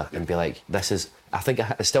idea and be like, I think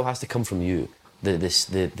it still has to come from you,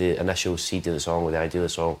 the initial seed of the song or the idea of the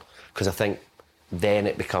song, because I think then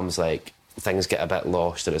it becomes like, things get a bit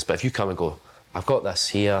lost in it. But if you come and go, I've got this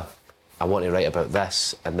here, I want to write about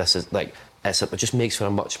this, and this is like, it just makes for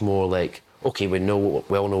a much more like, okay, we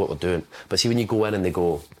all know what we're doing. But see, when you go in and they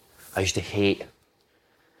go, I used to hate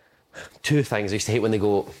 2 things. I used to hate when they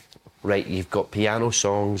go, right, you've got piano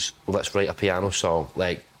songs, let's write a piano song.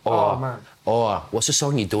 Like, or what's the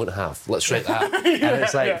song you don't have? Let's write that. And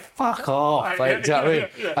it's like, fuck off. Like, do you know what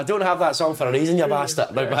I mean? I don't have that song for a reason, you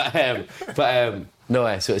bastard. But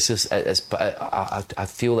no, so it's just, but I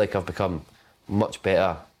feel like I've become much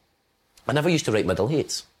better. I never used to write middle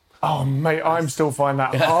eights. Oh, mate, I'm still finding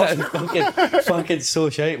that hard. fucking so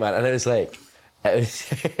shite, man. And it was like,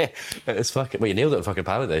 it was fucking, well, you nailed it in fucking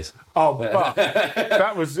Paradise. Oh, but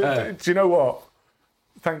that was, do you know what?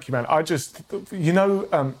 Thank you, man. I just,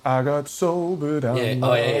 I got sobered down.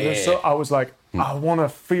 Yeah. So I was like, I want to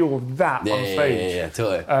feel that on stage. Yeah,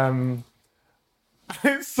 totally.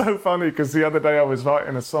 It's so funny because the other day I was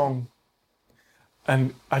writing a song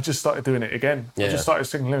and I just started doing it again. I just started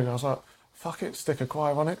singing lyrics. I was like, fuck it, stick a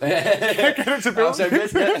choir on it. Get it to build.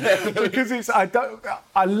 Because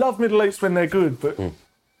I love middle eights when they're good, but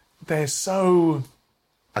they're so...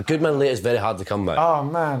 A good middle eight is very hard to come by. Oh,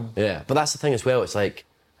 man. Yeah, but that's the thing as well. It's like,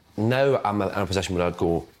 now I'm in a position where I'd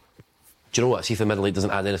go, do you know what? See if the middle eight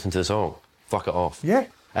doesn't add anything to the song. Fuck it off. Yeah.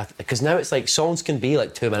 Because now it's like, songs can be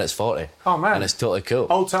like 2 minutes 40. Oh, man. And it's totally cool.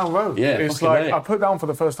 Old Town Road. Yeah, it's like, right. I put down for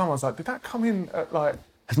the first time, I was like, did that come in at like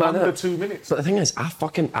under 2 minutes? But the thing is,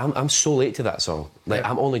 I'm so late to that song. Like,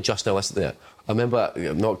 I'm only just now listening to it. I remember I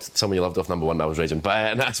knocked Someone You Loved off number 1 and I was raging,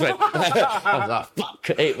 but that's fine. I was like, fuck.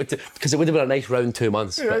 Because it would have been a nice round 2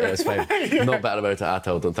 months, but it's fine. Not better about it at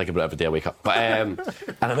all. Don't think about it every day I wake up. But and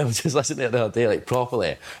I remember just listening to it the other day, like,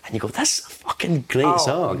 properly, and you go, this is a fucking great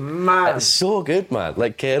song. Man. It's so good, man.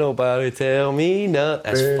 Like, can't nobody tell me not.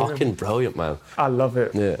 It's fucking brilliant, man. I love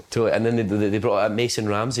it. Yeah, totally. And then they brought out a Mason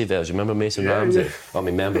Ramsey version. Remember Mason Ramsey? Yeah. I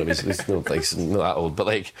mean, remember him. He's not that old, but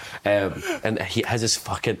like, and he has his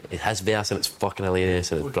verse and it's fucking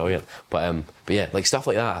hilarious and it's brilliant. But yeah, like stuff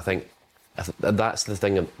like that. I think that's the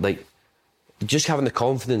thing. Like, just having the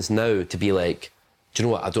confidence now to be like, do you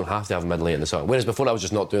know what? I don't have to have a middle eight in the song. Whereas before I was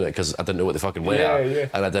just not doing it because I didn't know what they fucking were,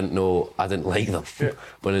 and I didn't like them. Yeah.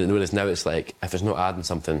 Whereas now it's like, if it's not adding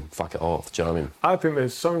something, fuck it off. Do you know what I mean? I think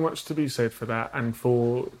there's so much to be said for that, and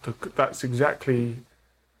that's exactly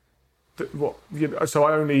what. So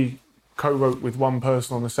I only co-wrote with one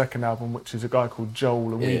person on the second album, which is a guy called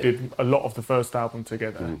Joel, and we did a lot of the first album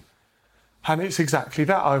together. And it's exactly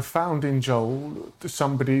that. I've found in Joel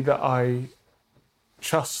somebody that I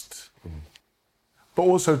trust, but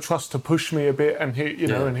also trust to push me a bit, and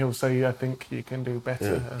and he'll say, "I think you can do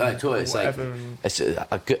better." Yeah. Totally. It's like,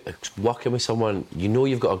 it's working with someone. You know,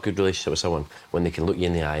 you've got a good relationship with someone when they can look you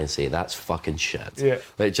in the eye and say, "That's fucking shit." Yeah.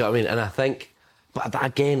 Like, do you know what I mean? And I think, but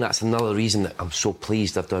again, that's another reason that I'm so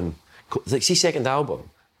pleased I've done. Like, see, second album,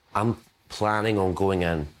 I'm planning on going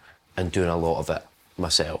in and doing a lot of it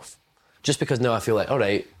myself. Just because now I feel like, all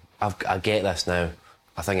right, I get this now.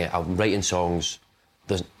 I think I'm writing songs.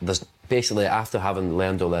 There's basically, after having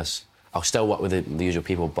learned all this, I'll still work with the usual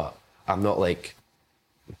people, but I'm not like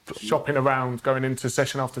shopping around, going into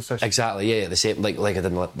session after session. Exactly, yeah, the same like I did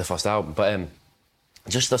in the first album. But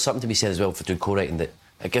just there's something to be said as well for doing co-writing, that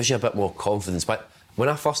it gives you a bit more confidence. But when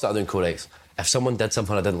I first started doing co-writes, if someone did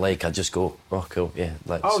something I didn't like, I'd just go, oh, cool, yeah,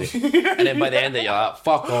 let's see. And then by the end of it, you're like,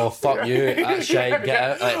 fuck off, fuck you, that's shite,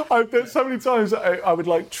 get out. Like, there's so many times I would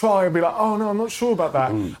like try and be like, oh no, I'm not sure about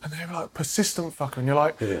that. And they're like, persistent fucker, and you're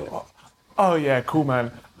like, oh yeah, cool,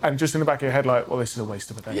 man. And just in the back of your head, like, well, this is a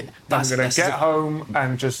waste of a day. Yeah, I'm going to get home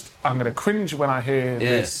and I'm going to cringe when I hear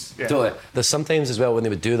this. Yeah, totally. There's sometimes as well when they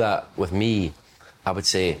would do that with me, I would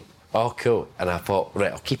say, oh, cool. And I thought,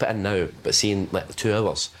 right, I'll keep it in now, but seeing like 2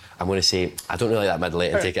 hours, I'm going to say, I don't really like that middle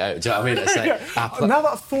eight and take it out. Do you know what I mean? It's like, now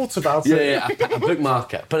that I've thought about it. Yeah, I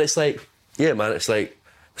bookmark it. But it's like, Yeah, man, it's like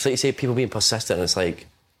you say, people being persistent, and it's like,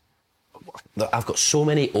 I've got so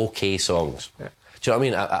many okay songs. Yeah. Do you know what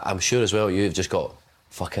I mean? I'm sure as well you've just got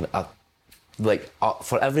fucking,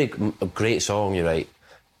 for every great song you write,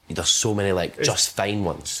 there's so many, like, just fine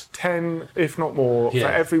ones. 10, if not more, Yeah.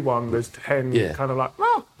 for every one, there's 10 kind of like,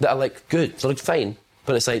 oh. That are, like, good, they're, like, fine,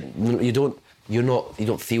 but it's like, you don't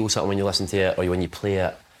feel something when you listen to it, or when you play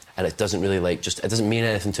it, and it doesn't really, like, it doesn't mean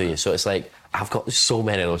anything to you. So it's like, I've got so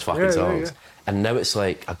many of those fucking songs. Yeah. And now it's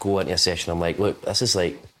like, I go into a session, I'm like, look, this is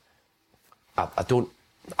like, I'd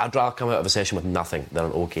rather come out of a session with nothing than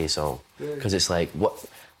an okay song. Because it's like,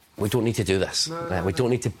 we don't need to do this. We don't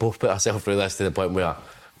need to both put ourselves through this to the point where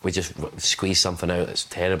we just squeeze something out that's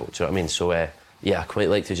terrible. Do you know what I mean? So, I quite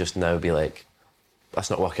like to just now be like, that's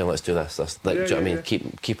not working, let's do this. That's, like, do you know what I mean?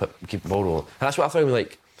 Keep it rolling. And that's what I found,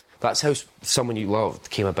 like, that's how Someone You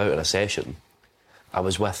Loved came about in a session. I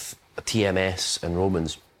was with TMS and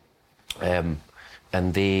Romans, and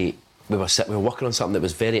we were working on something that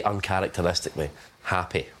was very uncharacteristically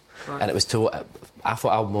happy. Right. And it was I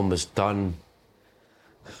thought album was done,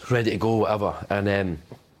 ready to go, whatever. And then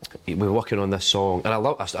we were working on this song, and I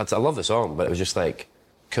love the song, but it was just like,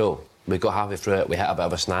 cool. We got halfway through it, we hit a bit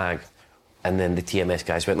of a snag, and then the TMS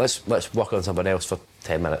guys went, let's work on something else for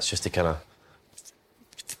 10 minutes, just to kind of,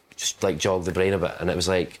 just like jog the brain a bit. And it was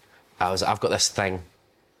like, I've got this thing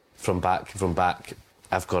from back,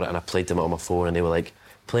 I've got it, and I played them on my phone, and they were like,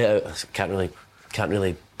 play it out, can't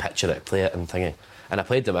really picture it, play it and thingy. And I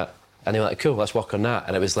played them it, and they were like, cool, let's work on that.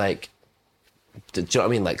 And it was like, do you know what I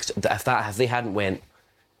mean? Like, if they hadn't went,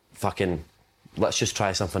 fucking, let's just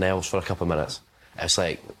try something else for a couple of minutes, it's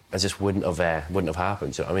like, it just wouldn't have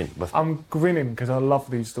happened. Do you know what I mean? I'm grinning because I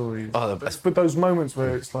love these stories. Oh, but those moments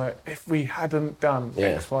where it's like, if we hadn't done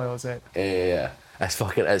X, Y, or Z. Yeah. It's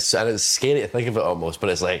fucking, and it's scary to think of it almost, but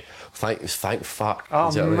it's like, thank fuck.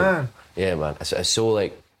 Oh, you know man. I mean? Yeah, man. It's so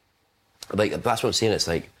like that's what I'm saying. It's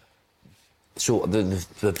like, so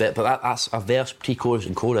that's a verse, pre-chorus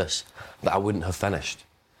and chorus that I wouldn't have finished.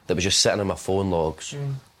 That was just sitting on my phone logs,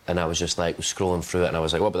 and I was just like scrolling through it, and I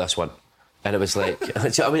was like, what about this one? And it was like, do you know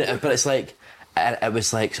what I mean? But it's like, it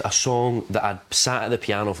was like a song that I'd sat at the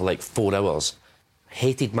piano for like 4 hours,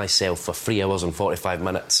 hated myself for 3 hours and 45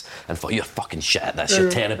 minutes, and thought, you're fucking shit at this, you're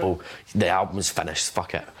terrible, the album's finished,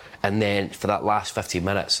 fuck it. And then for that last 15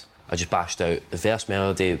 minutes, I just bashed out the verse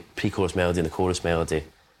melody, pre-chorus melody, and the chorus melody.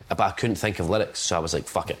 But I couldn't think of lyrics, so I was like,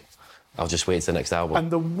 fuck it, I'll just wait till the next album. And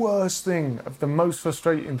the worst thing, the most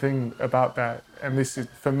frustrating thing about that, and this is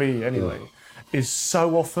for me anyway, is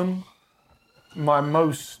so often my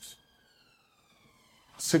most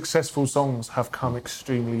successful songs have come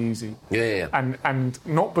extremely easy. Yeah. And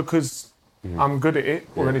not because I'm good at it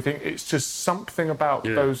or anything, it's just something about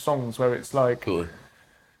those songs where it's like,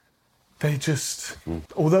 they just,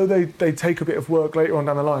 although they take a bit of work later on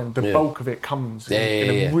down the line, the bulk of it comes in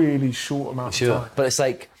a really short amount of time. But it's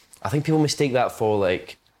like, I think people mistake that for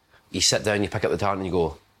like, you sit down, you pick up the guitar and you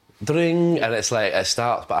go, dring, and it's like, it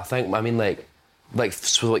starts. But I mean like with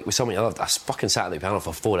Someone You Loved, I fucking sat at the piano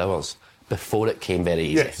for 4 hours before it came very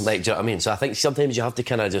easy. Yes. Like, do you know what I mean? So I think sometimes you have to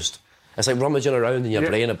kind of just, it's like rummaging around in your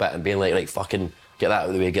brain a bit and being like, fucking get that out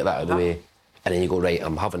of the way, get that out of the way. And then you go, right,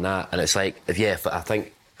 I'm having that. And it's like,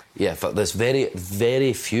 for there's very,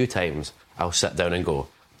 very few times I'll sit down and go,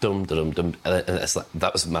 dum, dum, dum, and it's like,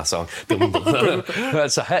 that was my song. Dum, dum, dum.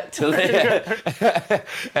 That's a hit.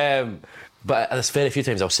 But there's very few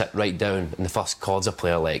times I'll sit right down and the first chords I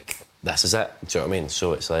play are like, this is it. Do you know what I mean?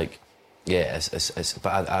 So it's like,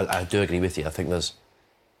 but I do agree with you. I think the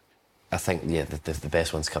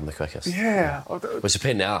best ones come the quickest. Yeah. Which is a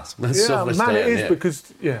pain in the ass. Yeah, so man, it is because,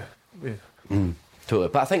 totally.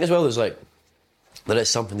 But I think as well, there is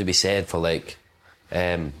something to be said for like,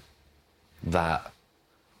 that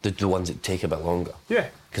the ones that take a bit longer. Yeah.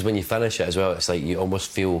 Because when you finish it as well, it's like you almost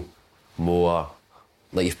feel more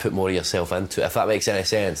like you've put more of yourself into it, if that makes any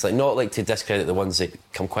sense. Like, not like to discredit the ones that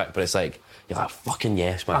come quick, but it's like, you're like, fucking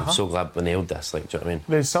yes, man, I'm so glad we nailed this. Like, do you know what I mean?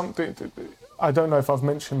 There's something, I don't know if I've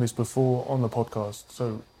mentioned this before on the podcast,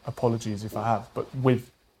 so apologies if I have, but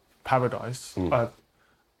with Paradise, and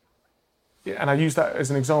I use that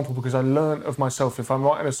as an example because I learned of myself, if I'm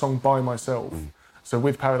writing a song by myself, so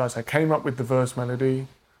with Paradise, I came up with the verse melody,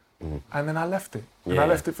 and then I left it. And I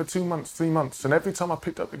left it for 2 months, 3 months. And every time I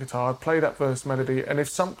picked up the guitar, I'd play that verse melody. And if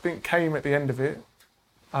something came at the end of it,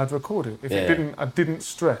 I'd record it. If it didn't, I didn't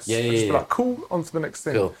stress. I'd just be like, cool, on to the next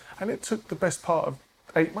thing. Cool. And it took the best part of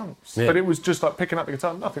 8 months. But it was just like picking up the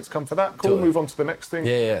guitar, nothing's come for that. Cool, move on to the next thing.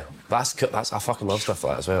 That's I fucking love stuff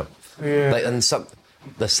like that as well. Yeah. Like, and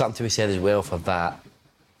there's something to be said as well for that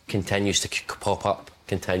continues to pop up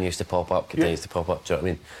continues to pop up. Do you know what I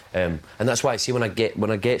mean? And that's why I see when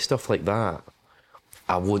I get stuff like that,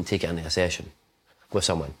 I won't take it into a session with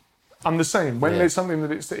someone. I'm the same. When there's something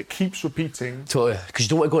that it keeps repeating. Totally. Because you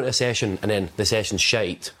don't want to go into a session and then the session's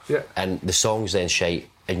shite, and the song's then shite,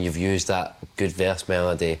 and you've used that good verse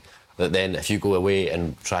melody, that then if you go away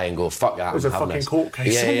and try and go, fuck that, there's a fucking court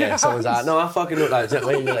case. Yeah. Someone's like, no, I fucking know that.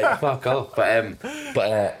 You're like, fuck off.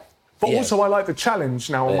 But also I like the challenge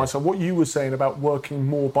now on myself. What you were saying about working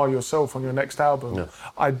more by yourself on your next album,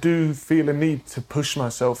 I do feel a need to push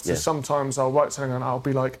myself to sometimes I'll write something and I'll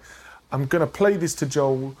be like, I'm going to play this to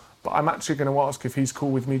Joel, but I'm actually going to ask if he's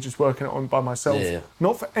cool with me just working it on by myself.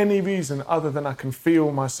 Not for any reason other than I can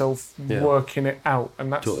feel myself working it out,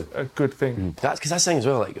 and that's a good thing. That's because that's the thing as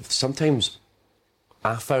well, like, sometimes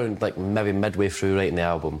I found, like, maybe midway through writing the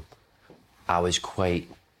album, I just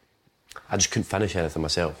couldn't finish anything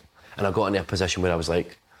myself. And I got into a position where I was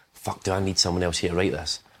like, fuck, do I need someone else here to write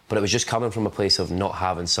this? But it was just coming from a place of not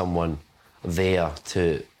having someone there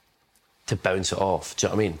to bounce it off, do you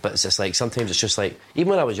know what I mean? But it's just like, sometimes it's just like,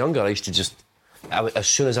 even when I was younger, I used to just, as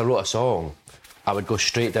soon as I wrote a song, I would go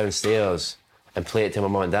straight downstairs and play it to my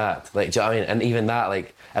mum and dad. Like, do you know what I mean? And even that,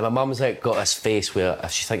 like, and my mum's like got this face where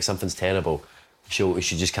if she thinks something's terrible, she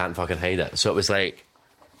just can't fucking hide it. So it was like,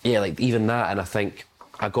 like even that, and I think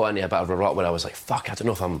I got into a bit of a rut where I was like, fuck, I don't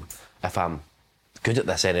know if I'm good at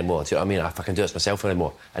this anymore, do you know what I mean? If I can do this myself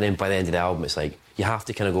anymore. And then by the end of the album, it's like, you have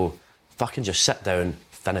to kind of go, fucking just sit down,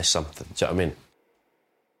 finish something, do you know what I mean?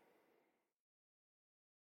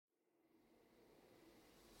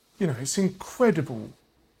 You know, it's incredible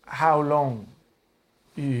how long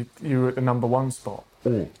you were at the number one spot.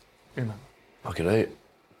 You know. Fucking right.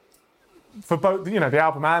 For both, you know, the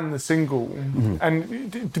album and the single.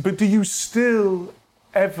 But do you still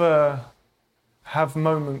ever have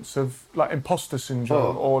moments of, like, imposter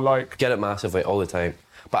syndrome or, like... Get it massively all the time.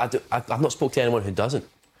 But I've not spoke to anyone who doesn't.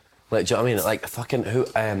 Like, do you know what I mean? Like, fucking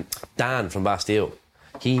Dan from Bastille,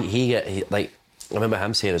 he like, I remember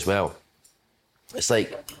him saying as well, it's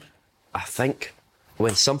like, I think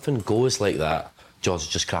when something goes like that, George is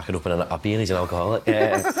just cracking open a beer, he's an alcoholic.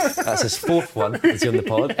 That's his fourth one, he's on the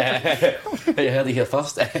pod. You heard it here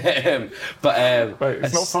first. Wait,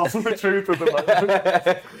 it's not far from the truth at the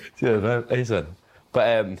moment. Yeah, he's in.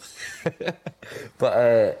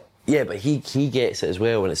 But he gets it as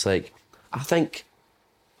well, and it's like, I think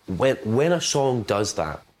when a song does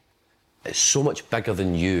that, it's so much bigger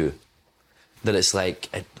than you that it's like,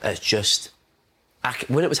 it's just...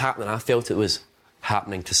 when it was happening, I felt it was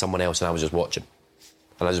happening to someone else and I was just watching.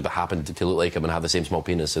 And I just happened to look like him and have the same small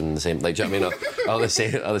penis and the same, like, do you know what I mean?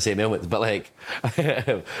 All the same elements. But like,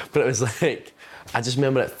 but it was like, I just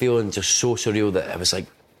remember it feeling just so surreal that it was like,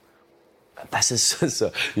 this is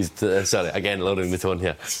so. Sorry, again, lowering the tone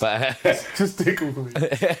here, but just tickled me.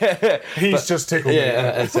 He's just tickled me.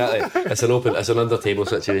 Yeah, exactly. It's an under table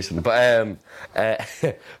situation. But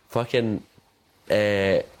fucking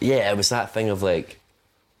it was that thing of like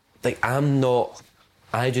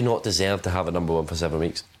I do not deserve to have a number one for 7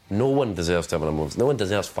 weeks. No one deserves to have a number one. No one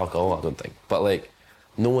deserves fuck all, I don't think. But like,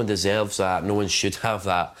 no one deserves that. No one should have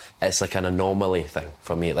that. It's like an anomaly thing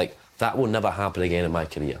for me. Like, that will never happen again in my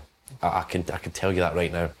career. I can tell you that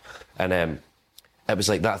right now. And it was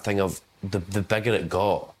like that thing of the bigger it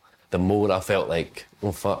got, the more I felt like,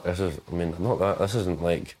 oh fuck, I'm not that. This isn't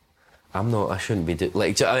like, I shouldn't be doing,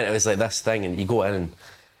 like, do you know what I mean? It was like this thing, and you go in and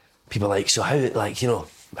people are like, so how, like, you know,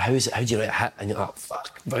 how is it, how do you write a hit? And you're like,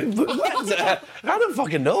 fuck, what? I don't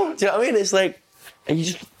fucking know. Do you know what I mean? It's like, and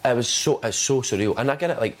it's so surreal. And I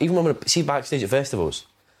get it, like, even when I see backstage at festivals,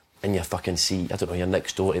 and you fucking see, I don't know, you're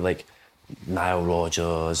next door to, like, Nile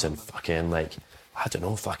Rodgers and fucking, like, I don't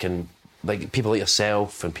know, fucking, like, people like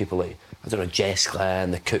yourself and people like, I don't know, Jess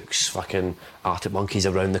Glenn, the Cooks, fucking Arctic Monkeys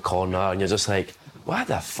around the corner, and you're just like, why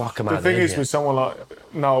the fuck am I doing The thing is, here? with someone like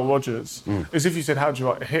Nile Rodgers, is if you said, how do you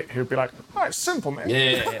write a hit, he would be like, oh, it's simple, man.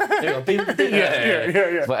 Yeah.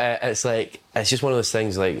 But it's like, it's just one of those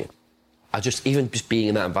things, like, even just being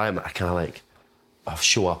in that environment, I kind of like, I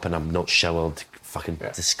show up and I'm not showered, fucking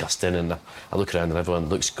disgusting, and I look around and everyone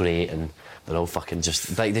looks great, and they're all fucking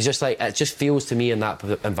just, like, they're just like, it just feels to me in that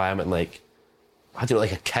environment like, I don't know,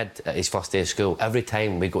 like a kid at his first day of school. Every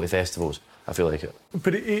time we go to festivals, I feel like it.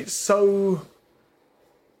 But it's so...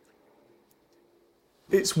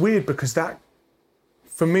 It's weird because that,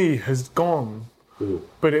 for me, has gone,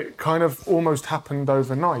 but it kind of almost happened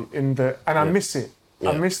overnight and I miss it. Yeah.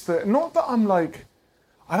 I miss not that I'm like,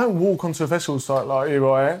 I don't walk onto a festival site like, here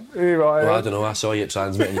I am. Well, I don't know, I saw you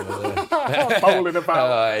transmitting you bowling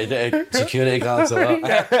about. Security guards a lot.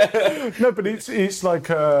 No, but it's like,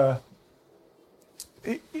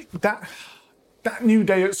 that, that new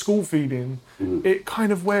day at school feeling, it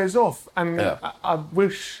kind of wears off. And I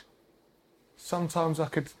wish sometimes I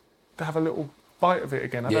could have a little bite of it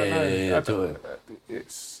again. I don't know. Totally.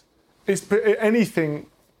 It's anything.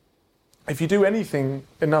 If you do anything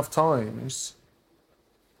enough times,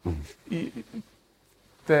 it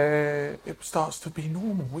starts to be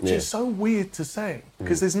normal, which is so weird to say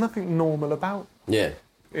because there's nothing normal about. Yeah,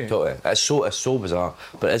 totally. It's so bizarre,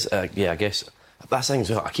 but it's I guess that's the thing.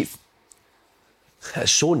 So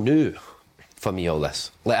it's so new for me, all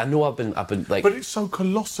this. Like I know I've been like, but it's so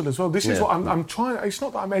colossal as well. This is what I'm trying. It's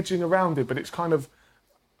not that I'm edging around it, but it's kind of.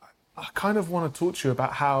 I kind of want to talk to you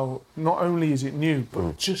about how not only is it new,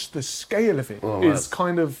 but just the scale of it is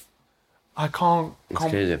kind of. I can't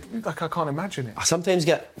imagine it. I sometimes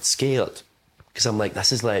get scared because I'm like,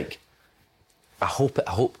 this is like. I hope.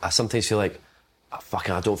 I sometimes feel like,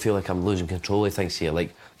 I don't feel like I'm losing control of things here.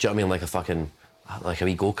 Like, do you know what I mean? Like a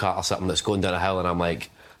wee go-kart or something that's going down a hill, and I'm like,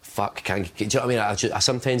 fuck, do you know what I mean? I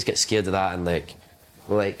sometimes get scared of that, and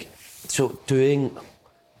like, so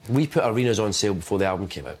we put arenas on sale before the album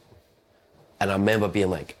came out, and I remember being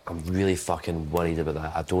like, I'm really fucking worried about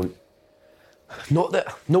that. Not that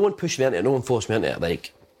no one pushed me into it, no one forced me into it.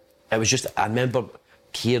 Like, it was just I remember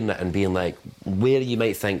hearing it and being like, where you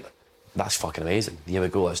might think that's fucking amazing. Here we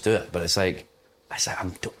go, let's do it. But it's like I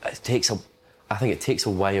think it takes a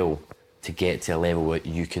while to get to a level where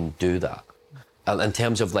you can do that. And in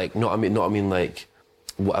terms of like, not I mean like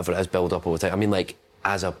whatever it is build up over time. I mean like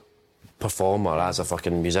as a performer, as a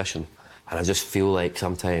fucking musician. And I just feel like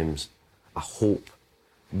sometimes I hope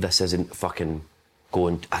this isn't fucking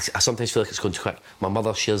going. I sometimes feel like it's going too quick. My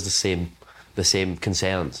mother shares the same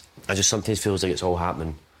concerns. I just sometimes feels like it's all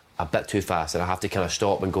happening a bit too fast, and I have to kind of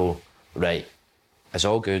stop and go, right, it's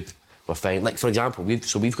all good, we're fine. Like for example,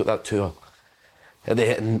 we've got that tour,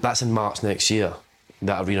 and that's in March next year,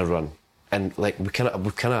 that arena run, and like we kind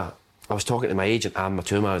of. I was talking to my agent and my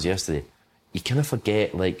tour manager yesterday. You kind of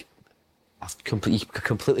forget, like, I've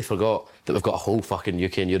completely forgot that we've got a whole fucking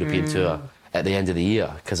UK and European tour at the end of the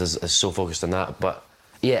year because it's so focused on that. But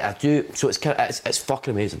yeah, I do. So it's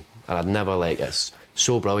fucking amazing, and I'd never like it's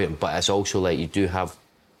so brilliant. But it's also like you do have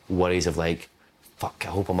worries of like, fuck, I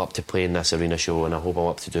hope I'm up to playing this arena show, and I hope I'm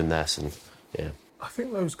up to doing this, and yeah. I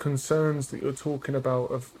think those concerns that you're talking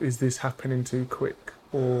about of is this happening too quick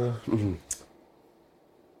or.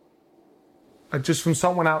 Just from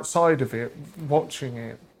someone outside of it, watching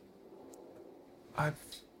it, I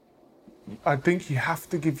think you have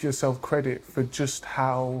to give yourself credit for just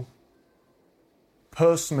how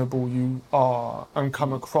personable you are and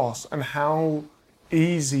come across, and how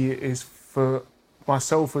easy it is for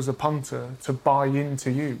myself as a punter to buy into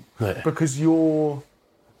you, because you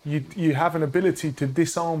have an ability to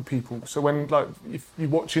disarm people. So when like if you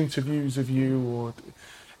watch interviews of you, or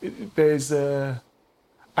there's a.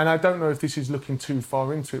 And I don't know if this is looking too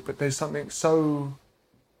far into it, but there's something so,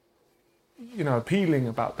 appealing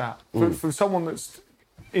about that for someone that's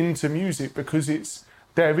into music, because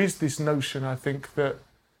there is this notion, I think, that,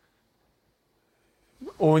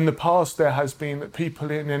 or in the past there has been, that people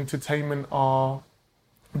in entertainment are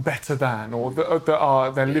better than, or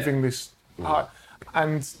they're living this,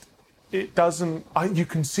 and it doesn't. You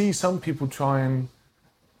can see some people try and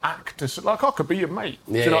act as like I could be your mate.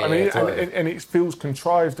 Do you know what I mean? Totally. And it feels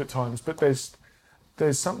contrived at times, but there's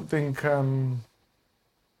something.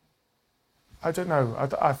 I don't know.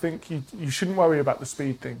 I think you shouldn't worry about the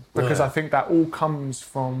speed thing, because I think that all comes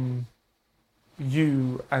from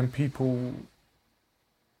you and people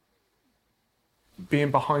being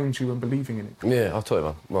behind you and believing in it. Yeah, I'll tell you,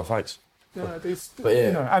 man. Well, thanks.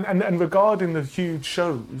 Yeah, and regarding the huge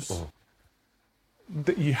shows.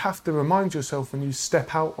 That you have to remind yourself when you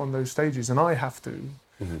step out on those stages, and I have to.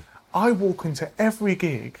 I walk into every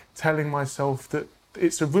gig telling myself that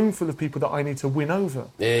it's a room full of people that I need to win over.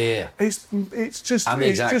 Yeah. It's just. I'm the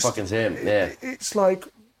exact fucking same. Yeah. It's like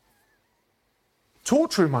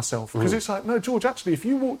torturing myself, because it's like, no, George. Actually, if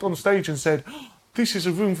you walked on stage and said, "This is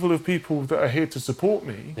a room full of people that are here to support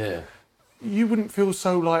me," you wouldn't feel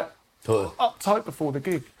so like uptight before the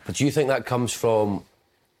gig. But do you think that comes from?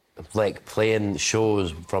 Like playing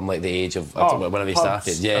shows from like the age of whenever you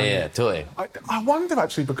started. Yeah, totally. I wonder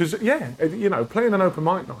actually, because playing an open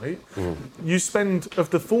mic night, you spend,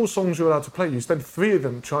 of the 4 songs you're allowed to play, you spend 3 of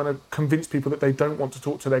them trying to convince people that they don't want to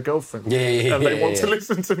talk to their girlfriend. And they want to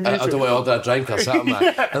listen to music. I don't want to order a drink or something.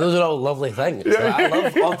 And those are all lovely things. I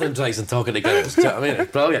love ordering drinks and talking to girls. Do you know what I mean?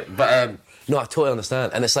 It's brilliant. But no, I totally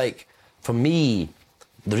understand. And it's like, for me,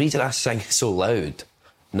 the reason I sing so loud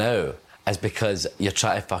now is because you're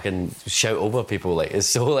trying to fucking shout over people. Like, it's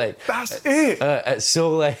so like... That's it! It's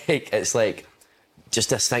so like... It's like... just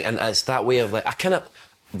this thing, and it's that way of like I kind of.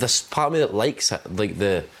 This part of me that likes it, like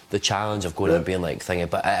the challenge of going out and being like thinking,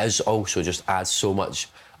 but it is also just adds so much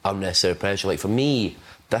unnecessary pressure. Like for me,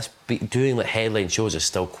 doing like headline shows is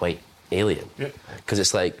still quite alien, because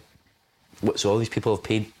it's like, so all these people have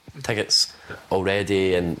paid tickets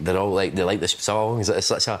already, and they like this song. It's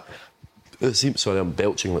such a. It seems. Sorry, I'm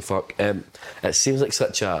belching like fuck. It seems like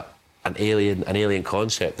such an alien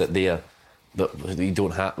concept that you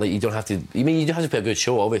don't have to. I mean, you do have to put a good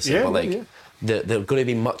show, obviously, but like. Yeah. They're going to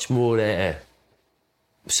be much more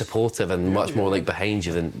supportive and much more like behind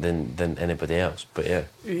you than anybody else. But yeah,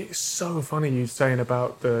 it's so funny you saying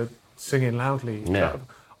about the singing loudly. Yeah.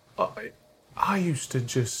 I used to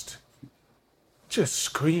just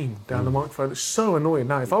scream down the microphone. It's so annoying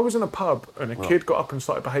now. If I was in a pub and a kid got up and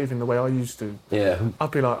started behaving the way I used to,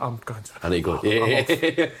 I'd be like, I'm going to. I need to go.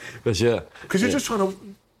 Yeah, for sure. Because you're just trying to.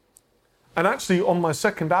 And actually, on my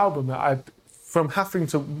second album, from having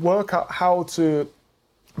to work out how to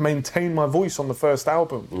maintain my voice on the first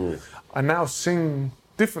album, I now sing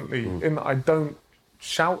differently in that I don't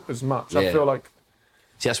shout as much. I feel like...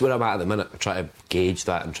 See, that's where I'm at the minute. I try to gauge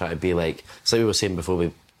that and try to be like... It's like we were saying before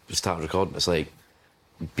we started recording, it's like,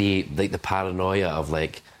 be like the paranoia of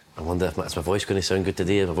like, I wonder if is my voice going to sound good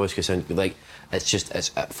today? Is my voice going to sound good? Like,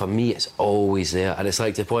 for me, it's always there. And it's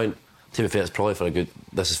like to the point, to be fair,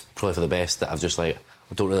 this is probably for the best, that I've just like,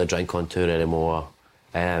 I don't really drink on tour anymore.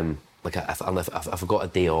 Like if I've got a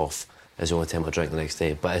day off, is the only time I drink the next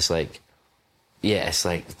day. But it's like, it's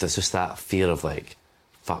like there's just that fear of like,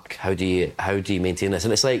 fuck, how do you maintain this?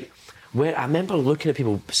 And it's like, where I remember looking at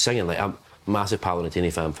people singing, like I'm a massive Paolo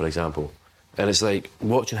Nutini fan, for example, and it's like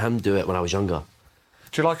watching him do it when I was younger.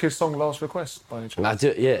 Do you like his song Last Request by any chance? I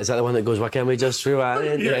do, yeah. Is that the one that goes, why can't we just rewind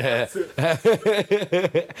in? Yeah.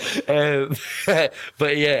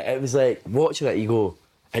 But yeah, it was like, watching it, you go,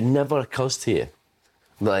 it never occurs to you.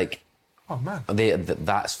 Like, oh man,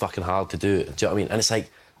 that's fucking hard to do. Do you know what I mean? And it's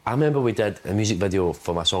like, I remember we did a music video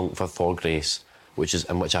for my song For Grace,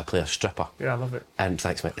 in which I play a stripper. Yeah, I love it. And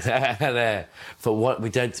thanks, mate. And for what we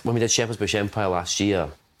did, when we did Shepherd's Bush Empire last year,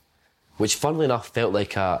 which funnily enough felt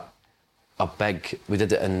like we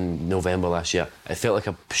did it in November last year. It felt like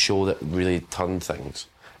a show that really turned things.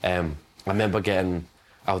 I remember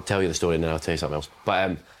I'll tell you the story and then I'll tell you something else.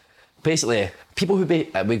 But basically, people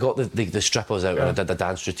we got the strippers out and I did the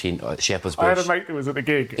dance routine at Shepherd's Bush. I had a mate that was at the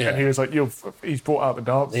gig and he was like, he's brought out the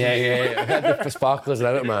dance. Yeah. I had the sparklers and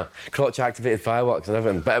everything, man. Crotch activated fireworks and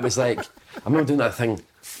everything. But it was like, I remember doing that thing,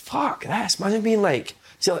 fuck this, imagine being like,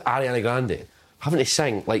 see like Ariana Grande, having to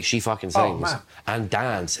sing like she fucking sings and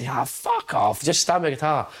dance. Yeah, fuck off, just stab my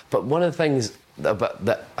guitar. But one of the things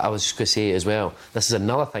that I was just going to say as well, this is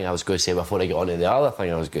another thing I was going to say before I get on to the other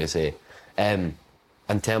thing I was going to say, in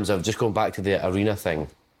terms of just going back to the arena thing,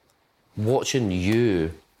 watching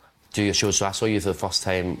you do your shows. So I saw you for the first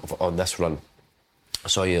time on this run. I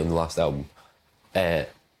saw you on the last album.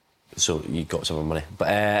 So you got some money. But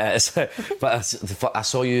I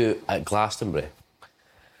saw you at Glastonbury.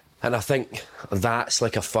 And I think that's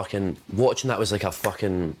like a fucking... Watching that was like a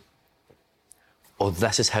fucking... Oh,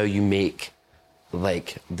 this is how you make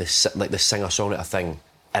like the singer-songwriter thing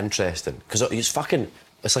interesting. Because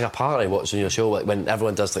it's like a party watching your show, like when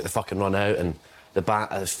everyone does like the fucking run out and the band.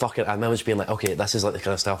 It's fucking... I remember just being like, okay, this is like the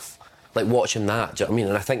kind of stuff... Like watching that, do you know what I mean?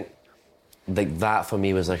 And I think like that for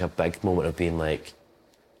me was like a big moment of being like,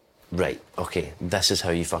 right, okay, this is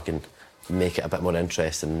how you fucking... make it a bit more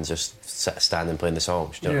interesting than just standing playing the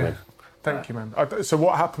songs. Do you know what I mean? Thank you, man. So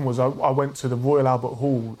what happened was I went to the Royal Albert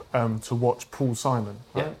Hall to watch Paul Simon,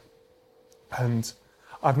 right? Yeah. And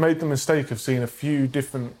I'd made the mistake of seeing a few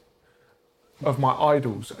different of my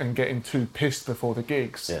idols and getting too pissed before the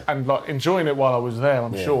gigs and like enjoying it while I was there,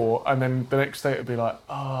 I'm sure. And then the next day it'd be like,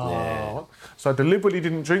 So I deliberately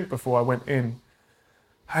didn't drink before I went in.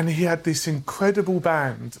 And he had this incredible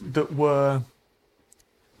band that were...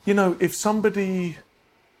 You know, if somebody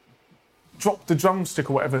dropped the drumstick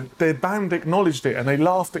or whatever, their band acknowledged it and they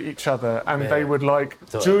laughed at each other and they would like,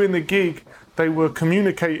 during the gig, they were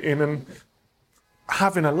communicating and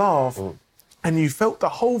having a laugh. And you felt the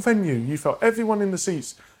whole venue, you felt everyone in the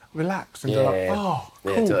seats relax and go like, oh,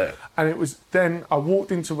 cool. Yeah, and it was then I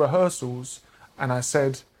walked into rehearsals and I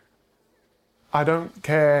said, I don't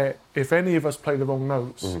care if any of us play the wrong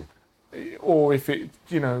notes. Or if it,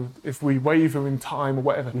 you know, if we waver in time or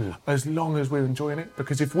whatever, as long as we're enjoying it.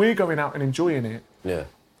 Because if we're going out and enjoying it...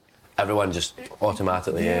 everyone just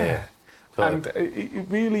automatically... And it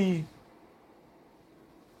really...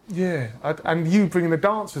 and you bringing the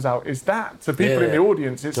dancers out is that to people in the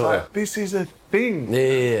audience. It's like, this is a thing.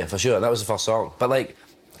 Yeah, for sure. That was the first song. But like,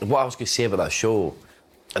 what I was going to say about that show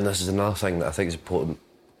and this is another thing that I think is important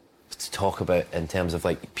to talk about in terms of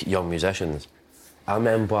like young musicians. I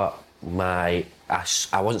remember I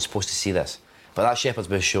wasn't supposed to see this, but that Shepherd's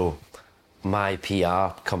Bush show, my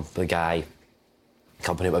PR company,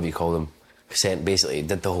 whatever you call them, basically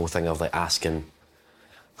did the whole thing of like asking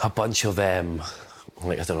a bunch of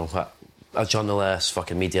like I don't know what, a journalist,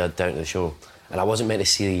 fucking media down to the show, and I wasn't meant to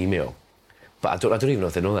see the email, but I don't even know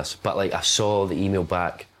if they know this, but like I saw the email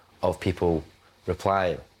back of people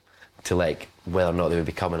replying to like whether or not they would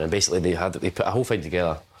be coming, and basically they put a whole thing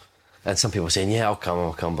together, and some people were saying yeah I'll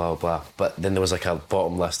come, blah blah, but then there was like a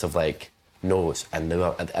bottom list of like no's, and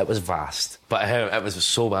it was vast, but it was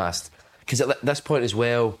so vast because at this point as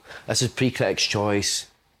well, this is pre-Critics' Choice,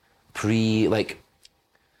 like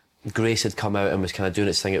Grace had come out and was kind of doing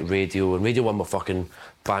its thing at radio, and Radio 1 were fucking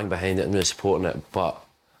bang behind it and really supporting it, but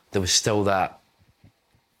there was still that,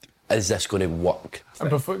 is this going to work?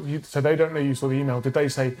 And so they don't know you saw the email. Did they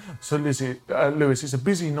say, so Lewis, it's a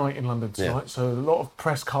busy night in London tonight, so a lot of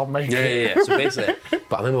press can't make it? Yeah. So basically,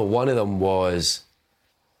 but I remember one of them was,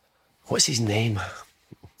 what's his name?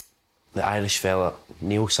 The Irish fella,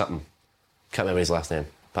 Neil something. Can't remember his last name.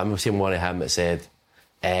 But I remember seeing one of him that said,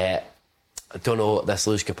 I don't know, this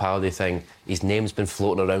Lewis Capaldi thing, his name's been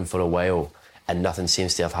floating around for a while and nothing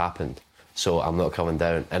seems to have happened, so I'm not coming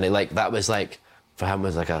down. And that was like, for him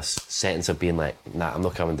was like a sentence of being like, nah, I'm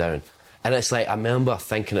not coming down. And it's like, I remember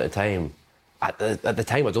thinking at the time, at the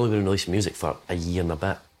time I'd only been releasing music for a year and a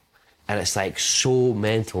bit. And it's like so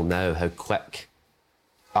mental now how quick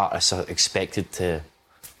artists are expected to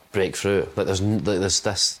break through. Like there's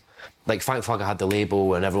this, like thank fuck I had the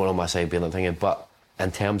label and everyone on my side being like thinking, but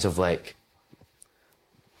in terms of like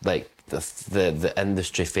the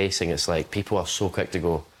industry facing, it's like people are so quick to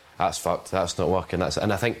go, that's fucked, that's not working,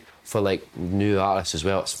 and I think for like new artists as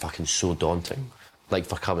well, it's fucking so daunting, like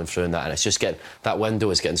for coming through in that, and it's just that window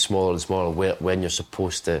is getting smaller and smaller when you're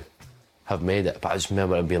supposed to have made it. But I just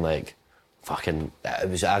remember it being like fucking, I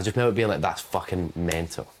just remember it being like, that's fucking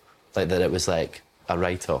mental, like that it was like a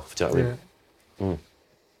write-off, do you know what I mean?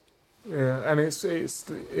 Yeah, and it's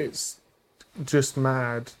just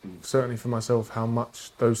mad, certainly for myself, how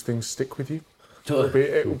much those things stick with you. Totally.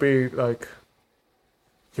 It will be like,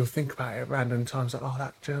 you'll think about it at random times, like, oh,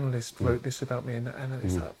 that journalist wrote this about me, and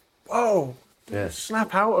it's like, whoa,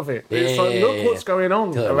 snap out of it. It's like, look what's going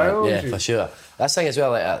on around you. Yeah, for sure. That's the thing as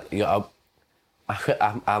well, like,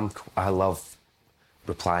 I love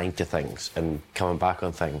replying to things and coming back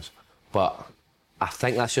on things, but I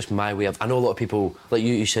think that's just my way of, I know a lot of people, like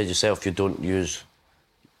you said yourself, you don't use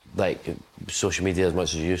like social media as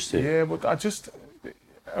much as you used to. Yeah, but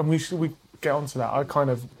and we get onto that.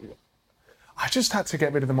 I just had to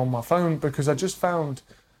get rid of them on my phone because I just found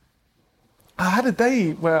I had a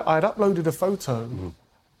day where I'd uploaded a photo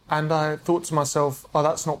and I thought to myself, oh,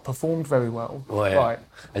 that's not performed very well. Oh, yeah. Right.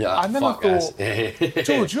 And then I thought,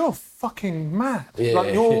 George, you're fucking mad. Yeah.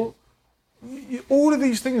 Like all of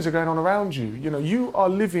these things are going on around you. You know, you are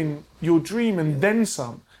living your dream and then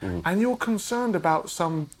some. And you're concerned about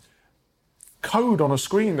some code on a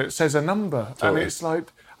screen that says a number. Totally. And it's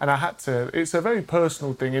like, and I had to, it's a very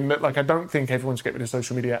personal thing in that, like, I don't think everyone should get rid of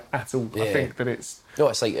social media at all. Yeah. I think that it's... No,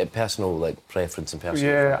 it's like a personal, like, preference and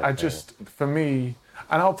personal... Yeah, for me,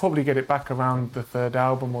 and I'll probably get it back around the third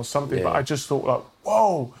album or something, but I just thought, like,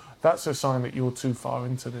 whoa, that's a sign that you're too far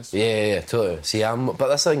into this. Yeah, totally. See, but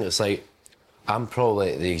this thing, it's like, I'm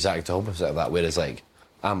probably the exact opposite of that, whereas, like,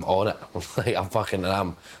 I'm on it. Like,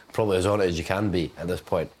 I'm probably as on it as you can be at this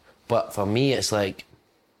point. But for me, it's like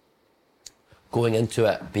going into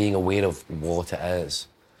it, being aware of what it is.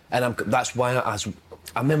 And that's why I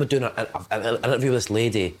remember doing an interview with this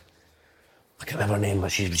lady, I can't remember her name,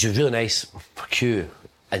 but she was really nice, Q,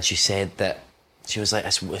 and she said that, she was like,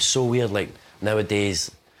 it's so weird, like, nowadays,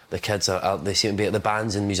 the kids they seem to be, the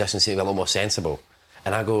bands and musicians seem to be a lot more sensible.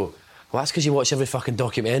 And I go, well, that's because you watch every fucking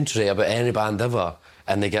documentary about any band ever,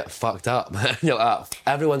 and they get fucked up. And you're like,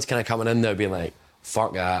 everyone's kind of coming in there being like,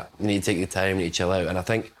 fuck that, you need to take your time, you need to chill out. And I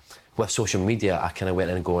think with social media, I kind of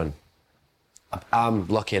went in and going, I'm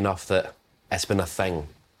lucky enough that it's been a thing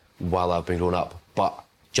while I've been growing up, but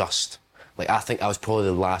just, like, I think I was probably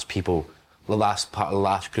the last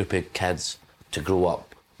group of kids to grow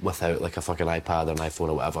up without, like, a fucking iPad or an iPhone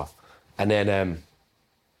or whatever. And then,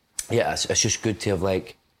 it's just good to have,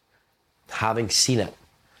 like, having seen it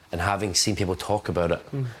and having seen people talk about it,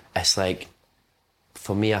 it's like,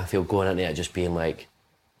 for me, I feel going into it just being like,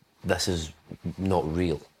 this is not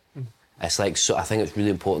real. It's like, so I think it's really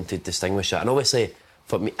important to distinguish that. And obviously,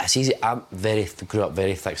 for me, it's easy. Grew up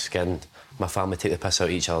very thick-skinned. My family take the piss out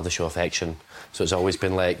of each other to show affection. So it's always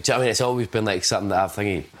been like, do you know what I mean? It's always been like something that I've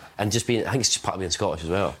thinking. And just being, I think it's just part of being Scottish as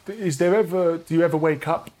well. Do you ever wake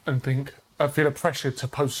up and think, I feel a pressure to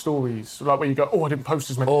post stories? Like where you go, I didn't post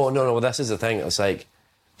as many. Oh, no, well, this is the thing. It's like,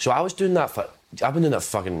 so I was doing that I've been doing that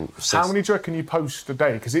fucking since. How many do you reckon you post a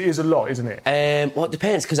day? Because it is a lot, isn't it? Well, it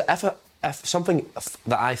depends, because if something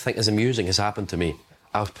that I think is amusing has happened to me,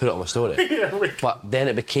 I'll put it on my story. But then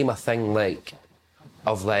it became a thing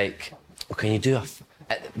can you do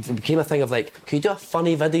it became a thing of like, can you do a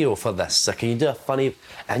funny video for this? Or can you do a funny...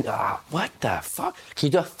 And, what the fuck? Can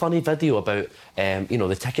you do a funny video about,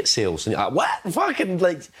 the ticket sales? And you're like, what? Fucking,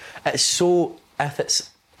 like, it's so...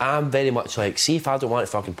 I'm very much like, see if I don't want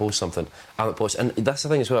to fucking post something, I won't post. And that's the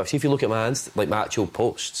thing as well. See if you look at my actual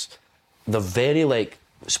posts, they're very, like,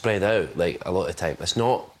 spread out, like, a lot of the time. It's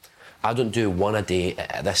not... I don't do one a day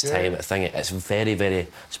at this time, thing. It's very, very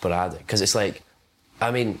sporadic. Because it's like... I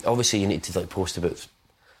mean, obviously you need to, like, post about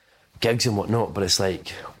gigs and whatnot, but it's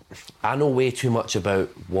like... I know way too much about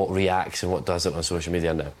what reacts and what doesn't on social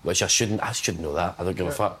media now, which I should know that. I don't give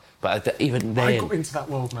a fuck. But even then... I got into that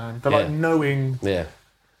world, man. But, like, knowing... Yeah.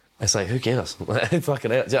 It's like, who cares? Fucking hell. Do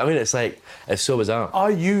you know what I mean? It's like, it's so bizarre. I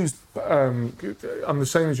used... I'm the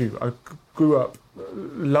same as you. I grew up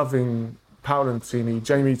loving Paolo and Puccini.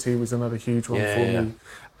 Jamie T was another huge one for me.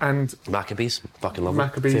 And... Maccabees. Fucking love them.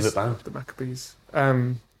 Maccabees. Favourite band. The Maccabees.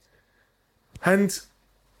 And...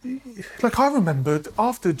 Like, I remembered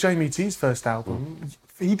after Jamie T's first album,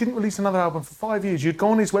 he didn't release another album for 5 years. You'd go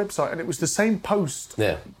on his website and it was the same post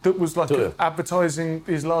that was like advertising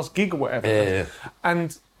his last gig or whatever. Yeah.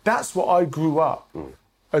 And that's what I grew up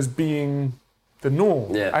as being the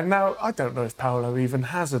norm. Yeah. And now I don't know if Paolo even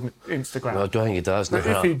has an Instagram. No, I don't think he does. But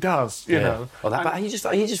if he does, you know. Well, but he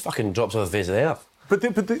just fucking drops off the face of the earth. But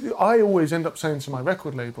I always end up saying to my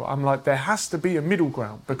record label, I'm like, there has to be a middle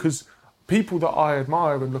ground because people that I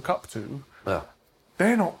admire and look up to,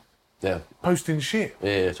 they're not posting shit.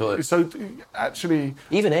 Yeah, totally. So actually...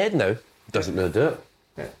 Even Ed now doesn't really do it.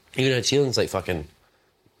 Yeah. Even Ed Sheeran's like fucking...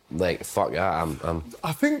 Like, fuck that,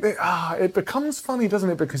 I think that it becomes funny, doesn't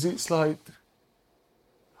it? Because it's like...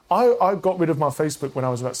 I got rid of my Facebook when I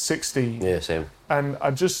was about 16. Yeah, same. And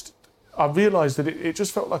I realised that it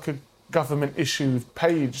just felt like a government-issued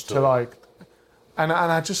page to like... And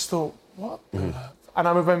I just thought, what? And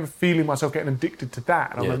I remember feeling myself getting addicted to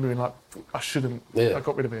that. And I remember being like, I shouldn't. Yeah. I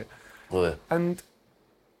got rid of it. Oh, yeah. And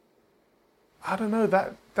I don't know,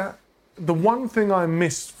 that the one thing I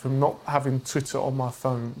miss from not having Twitter on my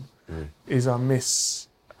phone is I miss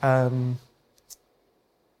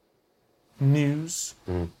news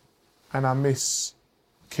and I miss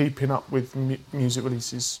keeping up with music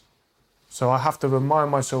releases. So I have to remind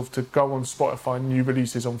myself to go on Spotify, new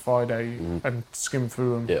releases on Friday, and skim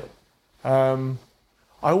through them. Yeah.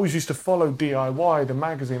 I always used to follow DIY, the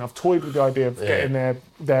magazine. I've toyed with the idea of getting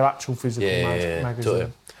their actual physical magazine.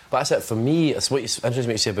 Totally. But that's it. For me, it's what interesting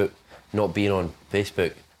what you say about not being on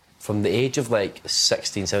Facebook. From the age of like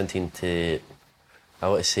 16, 17 to, I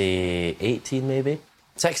want to say 18 maybe.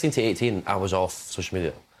 16 to 18, I was off social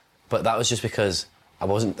media. But that was just because I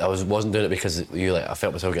wasn't doing it because I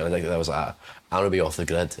felt myself getting addicted. I was like, I'm going to be off the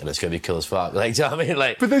grid and it's going to be cool as fuck. Like, do you know what I mean?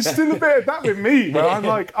 Like, but there's still a bit of that with me, where I'm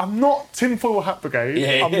like, I'm not tinfoil hat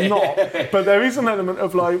brigade, I'm not. But there is an element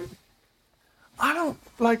of like, I don't,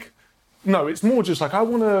 like, no, it's more just like, I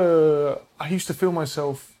used to feel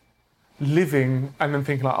myself living and then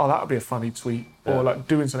thinking like, oh, that would be a funny tweet. Or like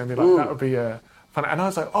doing something like, that would be funny. And I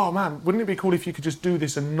was like, oh man, wouldn't it be cool if you could just do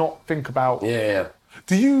this and not think about... Yeah.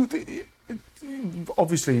 Do you...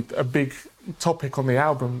 Obviously, a big topic on the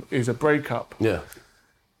album is a breakup. Yeah.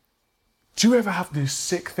 Do you ever have this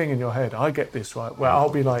sick thing in your head? I get this, right, where I'll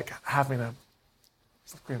be like having a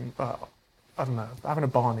fucking, I don't know, having a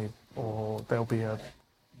Barney, or there'll be a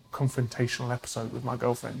confrontational episode with my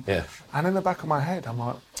girlfriend. Yeah. And in the back of my head, I'm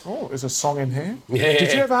like, oh, there's a song in here? Yeah.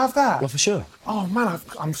 Did you ever have that? Well, for sure. Oh, man,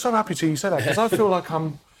 I'm so happy to you said that, because I feel like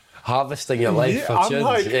I'm... harvesting your life for tunes.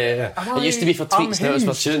 Like, It used to be for tweets, now it's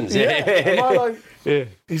for tunes. Am I like,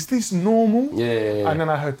 is this normal? Yeah. And then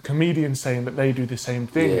I heard comedians saying that they do the same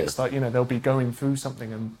thing. Yeah. It's like, they'll be going through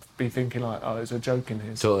something and be thinking like, oh, there's a joke in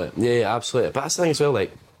here. Totally. Yeah, absolutely. But that's the thing as well,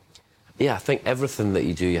 like, I think everything that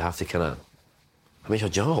you do, you have to kind of, it's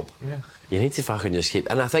your job. Yeah. You need to fucking just keep,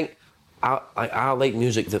 and I think, I like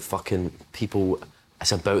music that fucking people,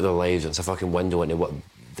 it's about their lives, and it's a fucking window into what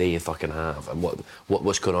they fucking have and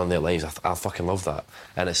what's going on in their lives. I fucking love that.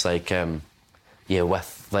 And it's like,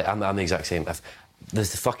 with, like, I'm the exact same.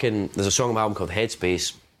 There's a song on my album called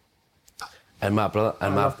Headspace, and my brother,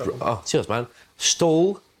 cheers man,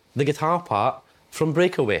 stole the guitar part From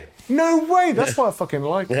Breakaway. No way. That's why I fucking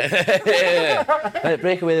like it. Yeah.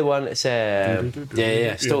 Breakaway, the one. It's yeah.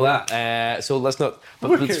 Stole that. So let's not.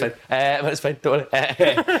 But it's fine. But it's fine. Don't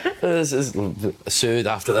worry. This is sued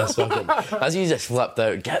after this. Fucking, as you just flipped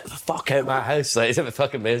out. Get the fuck out of my house. Like, it's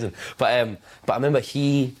fucking amazing. But I remember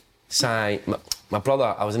he sang. My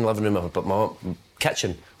brother. I was in the living room, but my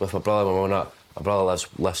kitchen with my brother. My brother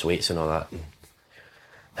lifts weights and all that.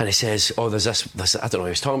 And he says, "Oh, there's this. I don't know."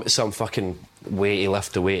 He was talking about some fucking weight he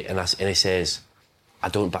lifted a weight, and he says, "I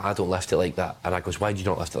don't lift it like that." And I goes, "Why do you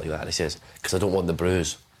not lift it like that?" And he says, "Because I don't want the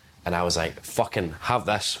bruise." And I was like, "Fucking have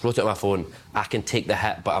this." Wrote it on my phone. I can take the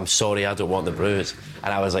hit, but I'm sorry, I don't want the bruise.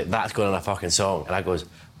 And I was like, "That's going on a fucking song." And I goes,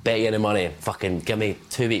 "Bet you any money, fucking give me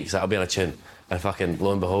 2 weeks, that'll be on a tune." And fucking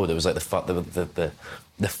lo and behold, it was like I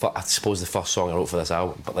suppose the first song I wrote for this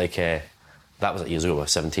album, but like. That was like years ago, I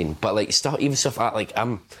was 17. But like even stuff like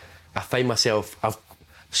I find myself, I've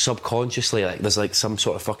subconsciously like there's like some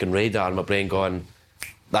sort of fucking radar in my brain going,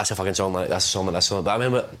 that's a fucking song like that's a song like that song. But I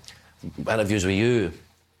remember interviews with you,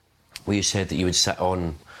 where you said that you would sit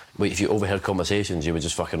on, if you overheard conversations, you would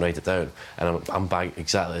just fucking write it down. And I'm back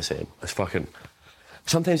exactly the same. It's fucking.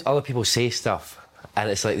 Sometimes other people say stuff. And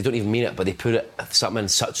it's like they don't even mean it, but they put something in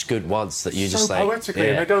such good words that you so just like poetically,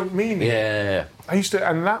 and they don't mean it. Yeah. I used to,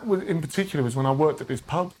 and that was in particular was when I worked at this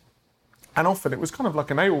pub, and often it was kind of like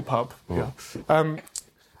an ale pub. Yeah.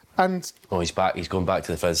 And he's back. He's going back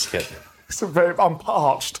to the fizz kit. I'm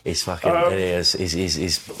parched. He's fucking.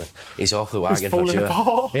 He's off the wagon for sure.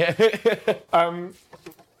 Apart. Yeah.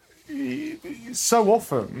 So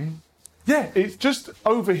often, yeah, it's just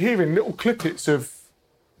overhearing little clippets of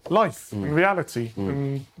life and reality,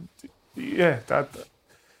 and yeah,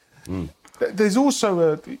 there's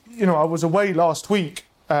also I was away last week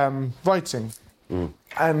writing,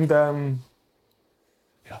 and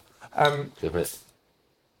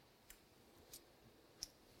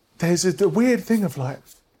there's a weird thing of like,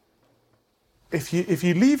 if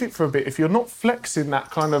you leave it for a bit, if you're not flexing that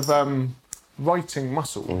kind of writing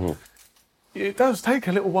muscle. It does take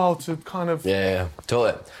a little while to kind of... Yeah,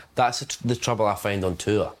 totally. That's the trouble I find on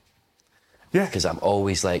tour. Yeah. Because I'm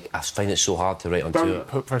always like, I find it so hard to write on tour. Don't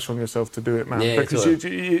put pressure on yourself to do it, man. Yeah, because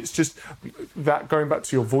totally. it's just that going back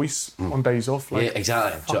to your voice on days off. Like, yeah,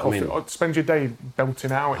 exactly. Do you know what I mean? Spend your day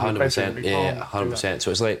belting out in your bedroom. 100%. Yeah, 100%.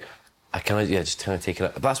 So it's like, I kind of, just kind of take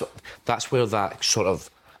it out. That's where that sort of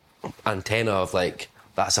antenna of like,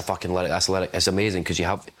 that's a fucking lyric, that's a lyric. It's amazing because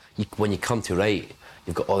when you come to write,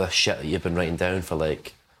 you've got all this shit that you've been writing down for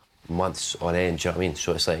like months on end, do you know what I mean?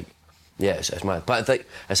 So it's like, yeah, it's mad. But like,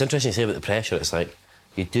 it's interesting to say about the pressure. It's like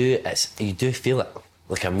you do feel it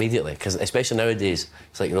like immediately, because especially nowadays,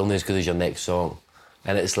 it's like you're only as good as your next song,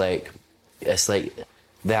 and it's like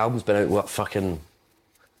the album's been out what fucking.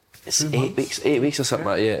 It's 8 weeks or something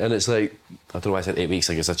like that, yeah. And it's like, I don't know why I said 8 weeks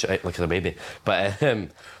like it's a baby, but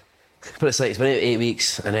it's like it's been out 8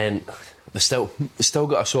 weeks, and then they still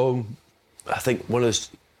got a song. I think one of those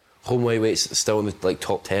Home Away Weights still in the like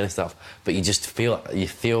top 10 and stuff, but you just feel it. You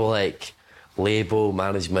feel like label,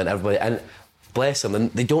 management, everybody, and bless them,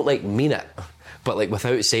 and they don't like mean it, but like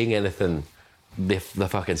without saying anything, they're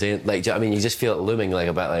fucking saying, like, do you know what I mean? You just feel it looming like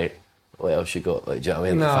a bit like, what else you got? Like, do you know what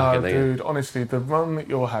I mean? No, fucking dude, honestly, the run that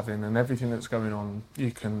you're having and everything that's going on,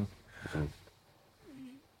 you can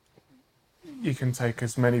take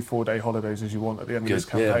as many 4-day holidays as you want at the end of this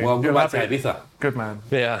campaign. Yeah, well, I'm going back to Ibiza. Good man.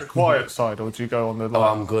 Yeah. The quiet side, or do you go on the... Oh,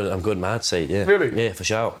 I'm good mad side, yeah. Really? Yeah, for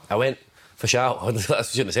sure. I went for sure. I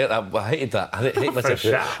shouldn't have said that. I hated that. I hate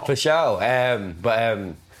myself. For sure.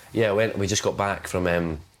 Yeah, we just got back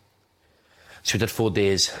from... so we did 4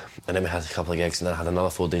 days, and then we had a couple of gigs, and then I had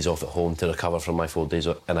another 4 days off at home to recover from my 4 days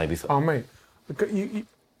in Ibiza. Oh, mate. You,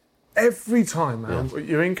 every time, man,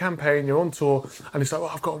 you're in campaign, you're on tour, and it's like,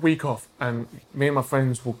 I've got a week off, and me and my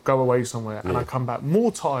friends will go away somewhere, and I come back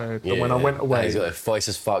more tired than when I went away. He's got a voice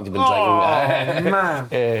as fuck, you've been Oh, drinking. man.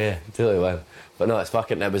 Yeah, totally, man. But no, it's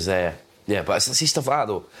fucking, it was, yeah, but it's see stuff like that,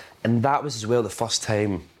 though. And that was as well the first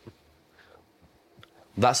time,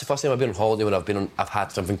 that's the first time I've been on holiday when I've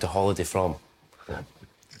had something to holiday from.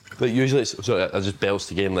 Like usually it's, sorry, I just belched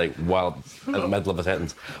the game like while in the middle of a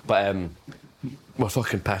sentence. But we're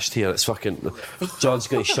fucking pissed here. It's fucking John's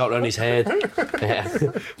got his shirt around his head.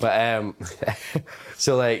 Yeah. But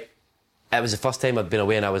so like it was the first time I'd been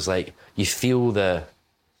away, and I was like, you feel the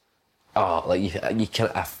you can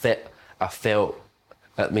I felt.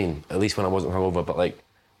 I mean, at least when I wasn't hungover, but like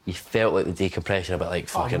you felt like the decompression, a bit like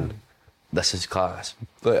fucking. This is class.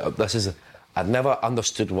 Like, this is. I'd never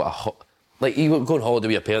understood what like you go on holiday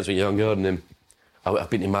with your parents when you're younger, and then I've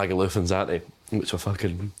been to Magaluf and Zante, which were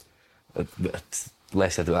fucking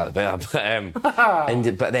less I do that, the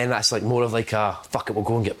better. But then that's like more of like a fuck it, we'll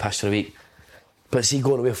go and get pissed for a week. But see,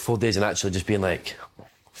 going away for 4 days and actually just being like,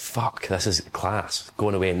 fuck, this is class.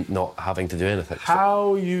 Going away and not having to do anything.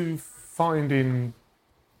 How are you finding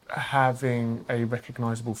having a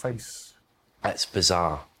recognisable face? It's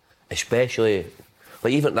bizarre, especially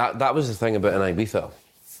like even that was the thing about an Ibiza.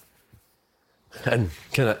 And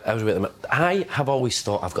kind of, I was with them. I have always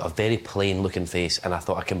thought I've got a very plain looking face, and I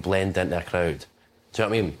thought I can blend into a crowd. Do you know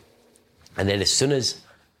what I mean? And then as soon as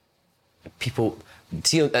people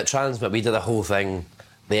see at Transmit, we did the whole thing.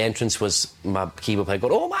 The entrance was my keyboard player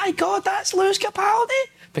going, "Oh my God, that's Lewis Capaldi,"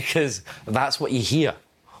 because that's what you hear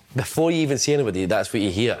before you even see anybody. That's what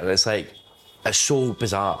you hear, and it's like it's so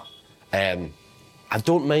bizarre. I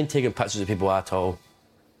don't mind taking pictures of people at all.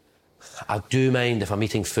 I do mind if I'm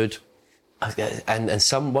eating food. And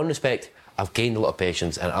in one respect, I've gained a lot of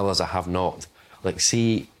patience, and others I have not. Like,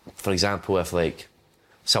 see, for example, if like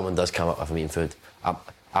someone does come up if I'm eating food,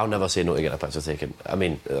 I'll never say no to get a picture taken. I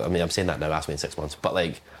mean, I'm saying that now. Ask me in 6 months, but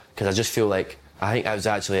like, because I just feel like I think I was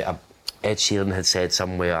actually Ed Sheeran had said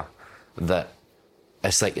somewhere that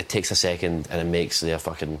it's like it takes a second and it makes their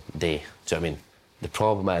fucking day. Do you know what I mean? The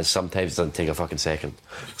problem is sometimes it doesn't take a fucking second.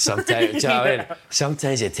 Sometimes, do you know what I mean?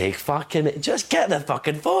 Sometimes you take just get the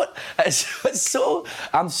fucking phone. It's so,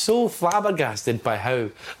 I'm so flabbergasted by how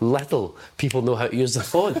little people know how to use the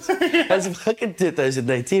phones. It's fucking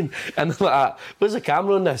 2019. And they're like, where's the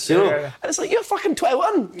camera on this? You know? Yeah. And it's like, you're fucking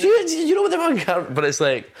 21. Do you know what the fucking camera? But it's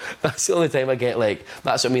like, that's the only time I get like,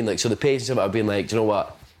 that's what I mean. Like, so the patience of it, I've been like, do you know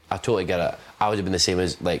what? I totally get it. I would have been the same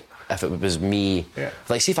as like, if it was me. Yeah.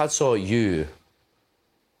 Like, see if I saw you,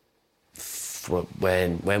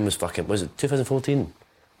 when was it 2014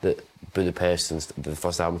 that Budapest and the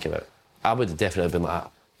first album came out? I would have definitely been like,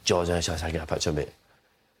 George, I get a picture, mate,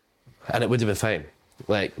 and it would have been fine.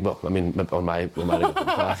 Like, well, I mean, on my you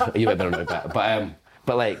might better know that,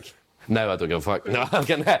 but like now I don't give a fuck. No, I'm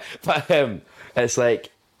getting that. But it's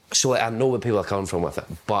like, so like, I know where people are coming from with it,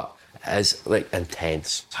 but it's like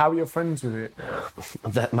intense. How are your friends with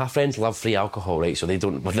it? My friends love free alcohol, right? So they're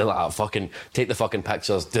like, oh, fucking take the fucking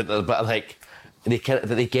pictures, but like they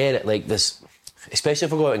get it like this. Especially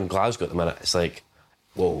if I go out in Glasgow at the minute, it's like,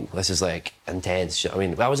 whoa, this is like intense. I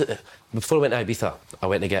mean, before I went to Ibiza, I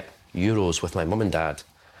went to get Euros with my mum and dad,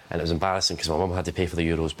 and it was embarrassing because my mum had to pay for the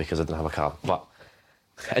Euros because I didn't have a car.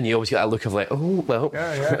 And you always get that look of like, oh, well,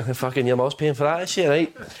 fucking your mum's paying for that shit,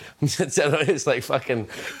 right? It's like fucking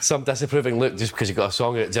some disapproving look just because you got a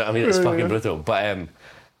song out. Do you know what I mean? It's fucking brutal. But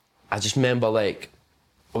I just remember like,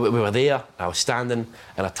 we were there, I was standing,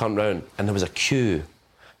 and I turned round, and there was a queue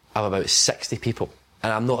of about 60 people.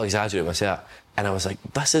 And I'm not exaggerating when I say that. And I was like,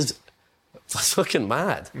 that's fucking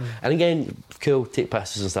mad. And again, cool, take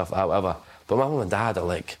pictures and stuff, whatever. But my mum and dad are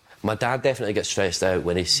like, my dad definitely gets stressed out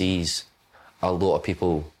when he sees a lot of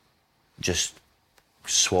people just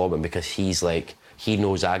swarming, because he's like, he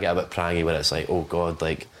knows I get a bit prangy when it's like, oh God,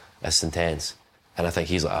 like, it's intense. And I think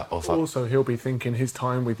he's like, oh fuck. Also, he'll be thinking his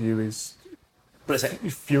time with you is But it's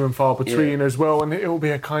like, few and far between as well, and it'll be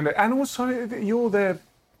a kind of, and also you're there,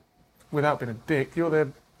 without being a dick, you're their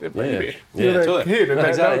baby. You're their totally. kid, and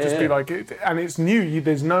Exactly, they'll just be like, and it's new,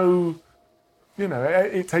 there's no, you know,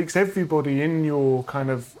 it takes everybody in your kind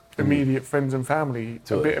of immediate friends and family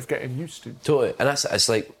a bit of getting used to. Totally. And it's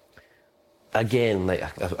like, again, like,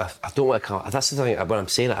 I don't want to come, that's the thing, when I'm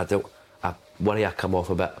saying it, I worry I come off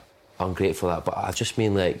a bit ungrateful for that, but I just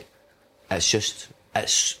mean like,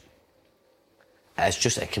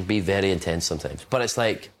 it can be very intense sometimes. But it's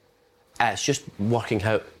like, it's just working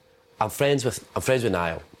out. I'm friends with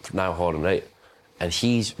Niall Horan, right? And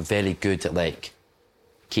he's very good at like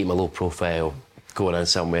keeping a low profile, going in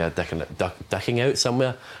somewhere, ducking out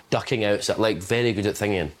somewhere, so like very good at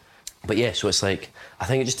thinking. But yeah, so it's like, I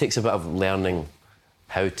think it just takes a bit of learning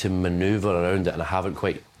how to manoeuvre around it, and I haven't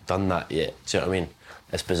quite done that yet. Do you know what I mean?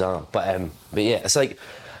 It's bizarre. But yeah, it's like,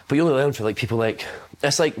 but you only learn from like people like,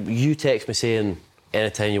 it's like you text me saying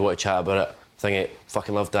anytime you want to chat about it, thinking,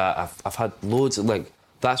 fucking love that. I've had loads of like,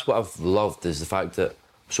 that's what I've loved, is the fact that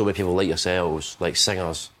so many people like yourselves, like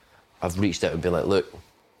singers, have reached out and been like, look,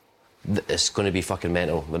 it's going to be fucking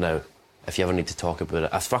mental now if you ever need to talk about it.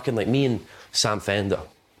 I fucking, like, me and Sam Fender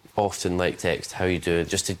often like text, how you doing,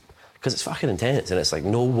 just to, because it's fucking intense, and it's like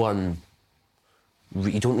no one,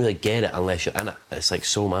 you don't really get it unless you're in it. It's like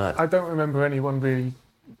so mad. I don't remember anyone really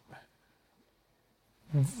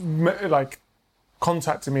like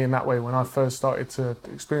contacting me in that way when I first started to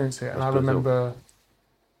experience it, and I remember,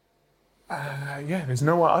 there's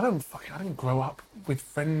no one. I didn't grow up with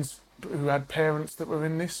friends who had parents that were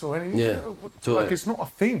in this or anything. Yeah, totally. Like, it's not a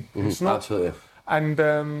thing. It's not. Absolutely. And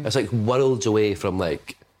It's like worlds away from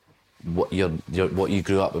like what what you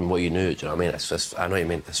grew up and what you knew. Do you know what I mean? It's just, I know what you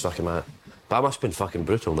mean. It's fucking mad. But that must have been fucking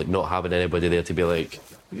brutal, like not having anybody there to be like.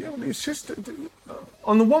 yeah, well, it's just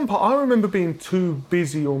on the one part, I remember being too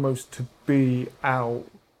busy almost to be out,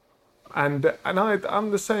 and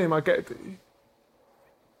I'm the same. I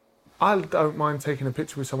don't mind taking a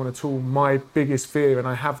picture with someone at all. My biggest fear, and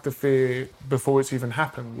I have the fear before it's even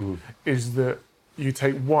happened, is that you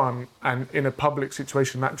take one, and in a public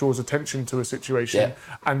situation that draws attention to a situation,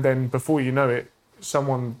 and then before you know it,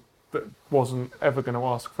 someone that wasn't ever going to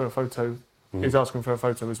ask for a photo is asking for a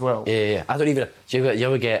photo as well. Yeah. I don't even. You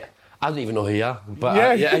ever get? I don't even know who you are. But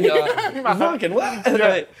Yeah. and you're like, fucking what?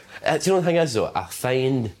 Yeah. Like, do you know the thing is though? I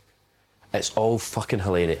find it's all fucking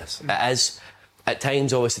hilarious. It is. At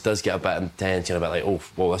times, obviously, it does get a bit intense, you know, a bit like, oh,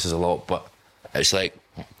 well, this is a lot, but it's like,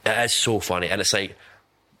 it is so funny, and it's like,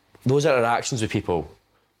 those interactions with people,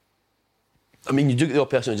 I mean, you do get the odd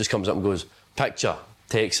person who just comes up and goes, picture,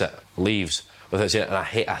 takes it, leaves, without saying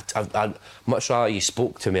it, and I'd much rather you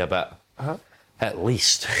spoke to me a bit, at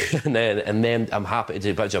least, and then I'm happy to do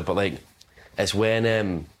a picture, but like, it's when,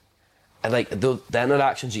 and like, the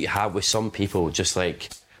interactions that you have with some people, just like,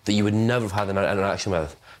 that you would never have had an interaction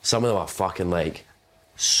with, some of them are fucking like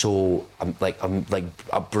so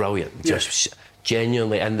brilliant, just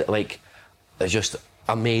genuinely, and like it's just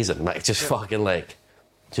amazing, like just fucking like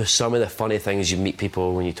just some of the funny things you meet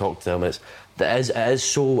people when you talk to them. It is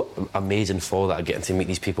so amazing for that, getting to meet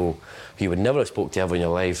these people who you would never have spoke to ever in your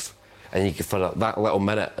life, and you can for that little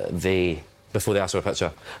minute before they ask for a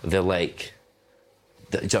picture, they're like.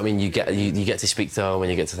 Do you know what I mean? You get to speak to them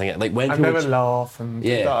and you get to think like when I people never laugh and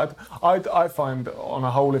I find on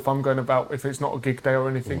a whole, if I'm going about, if it's not a gig day or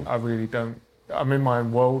anything, I really don't. I'm in my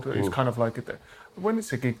own world. It's kind of like when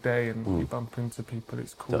it's a gig day and you bump into people,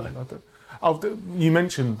 it's cool. You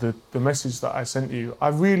mentioned the message that I sent you.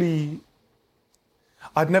 I'd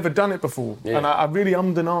never done it before, and I really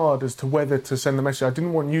ummed and ahed as to whether to send the message. I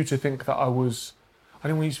didn't want you to think that I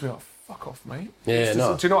didn't want you to be like, fuck off, mate. Yeah,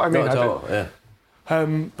 no. Do you know what I mean? Not at all, yeah.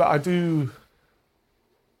 But I do,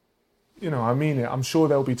 I mean it. I'm sure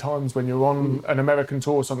there'll be times when you're on an American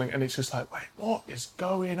tour or something and it's just like, wait, what is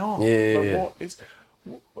going on? What is...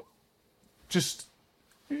 Just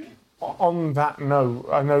on that note,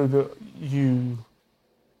 I know that you,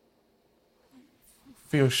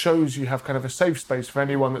 for your shows, you have kind of a safe space for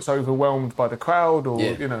anyone that's overwhelmed by the crowd or,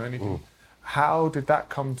 anything. How did that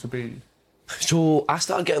come to be? So I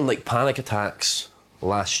started getting like panic attacks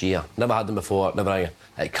last year. Never had them before, never had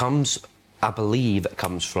it. I believe it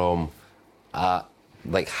comes from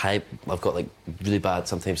like high. I've got like really bad.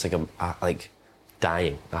 Sometimes think I'm like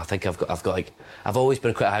dying. I think I've always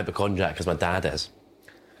been quite a hypochondriac because my dad is,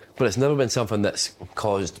 but it's never been something that's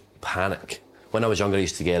caused panic. When I was younger, I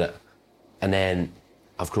used to get it, and then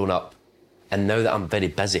I've grown up, and now that I'm very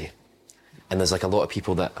busy, and there's like a lot of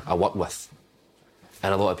people that I work with,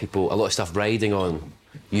 and a lot of stuff riding on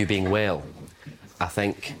you being well. I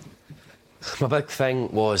think my big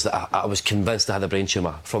thing was that I was convinced I had a brain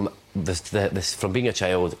tumour from from being a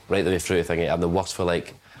child right the way through to thingy. I'm the worst for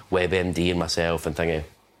like WebMD and myself and thingy.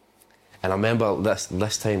 And I remember this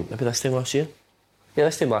time last year? Yeah,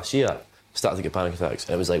 this time last year, I started to get panic attacks.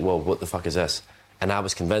 And it was like, whoa, what the fuck is this? And I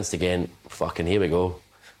was convinced again, fucking here we go.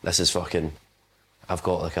 This is fucking, I've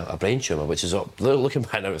got like a brain tumour, which is, looking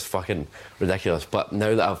back now, it's fucking ridiculous. But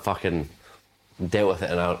now that I've fucking dealt with it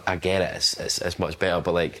and I get it, it's much better.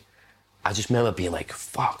 But like, I just remember being like,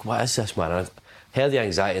 fuck, what is this, man? And I'd heard the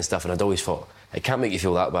anxiety and stuff, and I'd always thought, it can't make you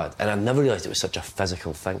feel that bad. And I never realised it was such a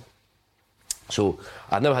physical thing. So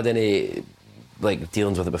I'd never had any like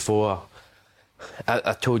dealings with it before.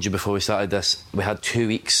 I told you before we started this, we had 2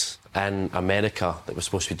 weeks in America that we're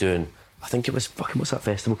supposed to be doing. I think it was fucking, what's that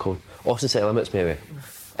festival called? Austin City Limits, maybe.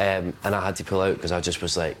 And I had to pull out because I just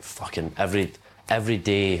was like, fucking every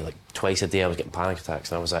day, like twice a day, I was getting panic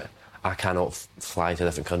attacks, and I was like, I cannot fly to a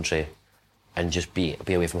different country and just be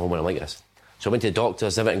away from home when I'm like this. So I went to the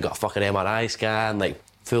doctors, everything, got a fucking MRI scan, like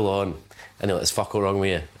full on, and they're like, there's fuck all wrong with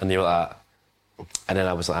you, and they were like that. And then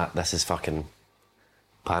I was like, this is fucking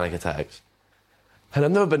panic attacks.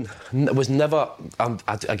 And I'm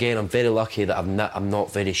very lucky that I'm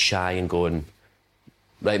not very shy and going,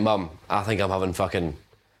 right, Mum, I think I'm having fucking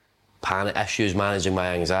panic issues managing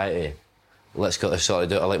my anxiety. Let's get this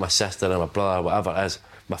sorted out. I like my sister and my brother, whatever it is,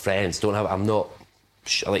 my friends don't have it. I'm not,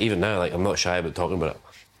 like even now, like I'm not shy about talking about it.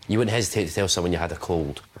 You wouldn't hesitate to tell someone you had a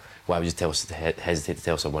cold. Why would you hesitate to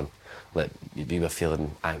tell someone that you were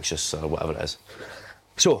feeling anxious or whatever it is?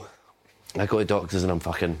 So I go to doctors and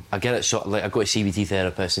I get it shot, like I go to CBT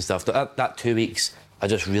therapists and stuff. That 2 weeks, I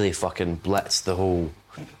just really fucking blitzed the whole,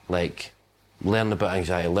 like, learn about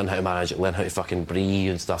anxiety, learn how to manage it, learn how to fucking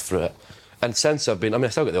breathe and stuff through it. And since I've been, I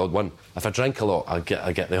still get the odd one. If I drink a lot, I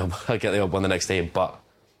get the odd one the next day, but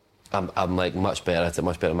I'm like much better at it,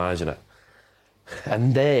 much better at managing it.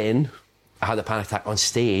 And then I had a panic attack on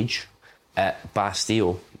stage at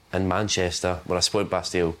Bastille in Manchester, when I supported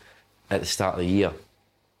Bastille at the start of the year.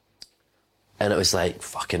 And it was like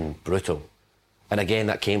fucking brutal. And again,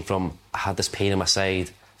 that came from, I had this pain in my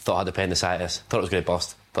side, thought I had appendicitis, thought it was going to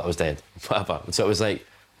bust, thought I was dead, whatever. So it was like,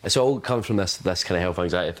 it's all come from this kind of health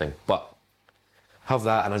anxiety thing. But have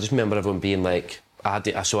that, and I just remember everyone being like, we had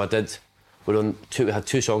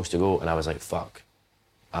 2 songs to go, and I was like, fuck,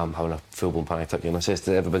 I'm having a full-blown panic attack. And I says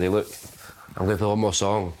to everybody, look, I'm going to play one more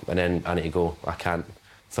song, and then I need to go. I can't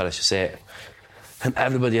finish the set. And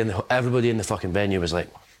everybody in the fucking venue was like,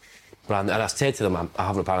 and I said to them, I'm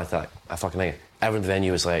having a panic attack. I fucking think it. Everyone in the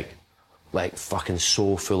venue was like fucking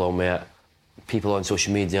so full on with it. People on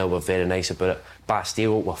social media were very nice about it.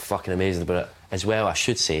 Bastille were fucking amazing about it. As well, I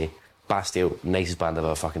should say, Bastille, nicest band I've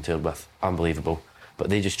ever fucking toured with. Unbelievable. But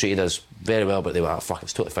they just treated us very well, but they were like, fuck,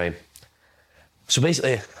 it's totally fine. So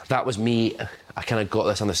basically, that was me. I kind of got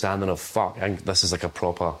this understanding of, fuck, this is like a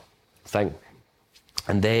proper thing.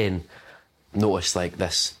 And then noticed like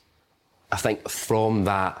this, I think from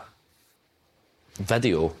that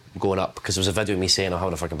video going up, because there was a video of me saying I'm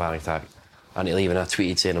having a fucking panic attack, I need to leave, and I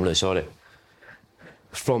tweeted saying I'm really sorry.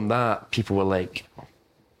 From that, people were like,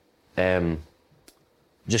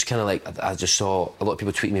 just kind of like, I just saw a lot of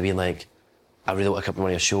people tweeting me being like, I really want to come to one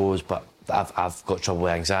of your shows, but I've got trouble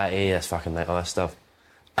with anxiety, this fucking like all this stuff.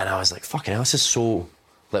 And I was like, fucking hell, this is so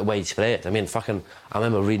like widespread. I mean, fucking, I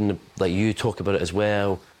remember reading like you talk about it as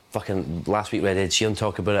well. Fucking last week we had Ed Sheeran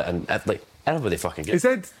talk about it, and like everybody fucking gets. Is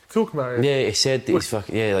Ed talking about it? Yeah, he said that he's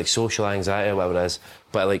fucking like social anxiety or whatever it is.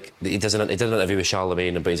 But like he did an interview with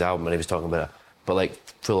Charlemagne about his album and he was talking about it. But like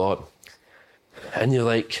full on. And you're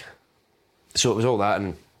like, so it was all that,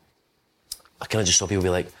 and I kind of just saw people be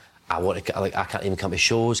like, I can't even come to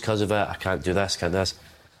shows because of it. I can't do this, can't do this.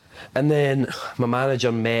 And then my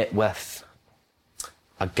manager met with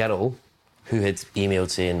a girl who had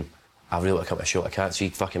emailed saying, I really want to come to a show, I can't. So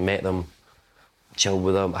he fucking met them, chilled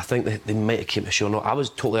with them. I think they might have came to a show. No, I was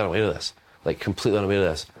totally unaware of this, like completely unaware of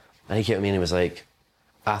this. And he came to me and he was like,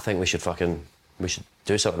 I think we should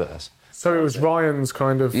do something about this. So it was Ryan's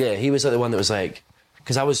kind of... Yeah, he was like the one that was like,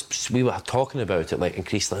 because we were talking about it, like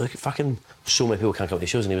increased, like, look, fucking so many people can't come to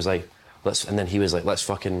shows, and he was like, let's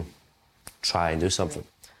fucking try and do something.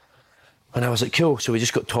 And I was like, cool. So we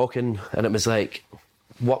just got talking, and it was like,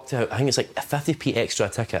 worked out, I think it's like a 50p extra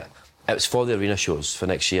ticket. It was for the arena shows for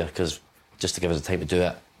next year, because just to give us the time to do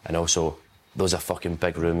it, and also those are fucking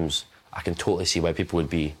big rooms. I can totally see why people would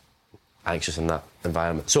be anxious in that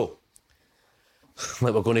environment. So,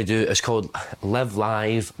 like we're going to do, it's called Live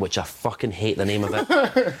Live, which I fucking hate the name of it.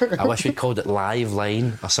 I wish we'd called it Live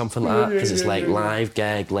Line or something like that, because it's like live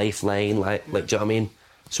gig, lifeline, like, do you know what I mean?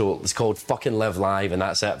 So it's called fucking Live Live, and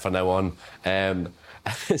that's it for now on.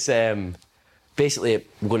 It's basically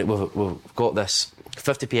we've got this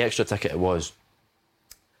 50p extra ticket. It was,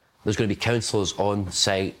 there's going to be counsellors on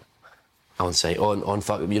site, you know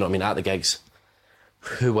what I mean, at the gigs,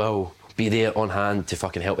 who will be there on hand to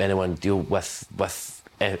fucking help anyone deal with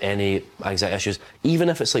any anxiety issues, even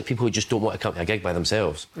if it's like people who just don't want to come to a gig by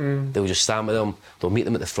themselves. They'll just stand with them, they'll meet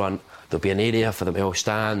them at the front, there'll be an area for them to all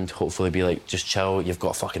stand, hopefully be like, just chill, you've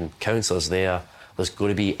got fucking counsellors there, there's going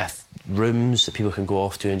to be rooms that people can go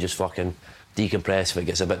off to and just fucking decompress if it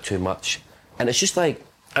gets a bit too much. And it's just like,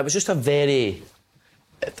 it was just a very,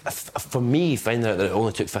 for me, finding out that it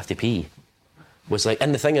only took 50p was like,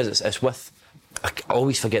 and the thing is, it's with, I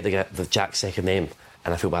always forget the Jack's second name,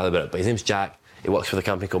 and I feel bad about it, but his name's Jack. He works for the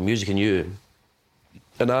company called Music and You,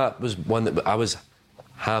 and that was one that I was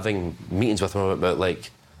having meetings with him about, like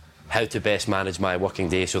how to best manage my working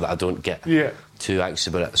day so that I don't get too anxious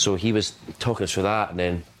about it. So he was talking us through that, and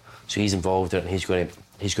then so he's involved in it, and he's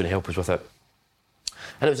going to help us with it.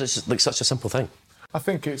 And it was just like such a simple thing. I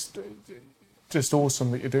think it's just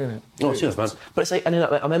awesome that you're doing it. Oh, cheers, man. But it's like, and then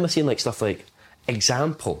I remember seeing like stuff like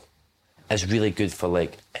example is really good for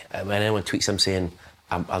like when anyone tweets him saying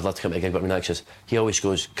I'd love to come to a gig but I'm anxious, he always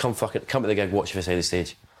goes, come to the gig, watch you side of the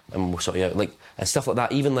stage and we'll sort you out, like, and stuff like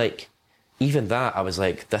that. Even that I was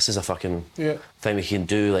like, this is a fucking thing we can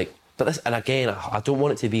do, like, but this, and again I don't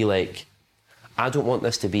want it to be like, I don't want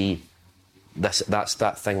this to be that's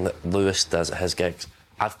that thing that Lewis does at his gigs.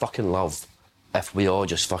 I fucking love if we all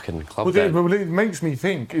just fucking clubbed Well, it makes me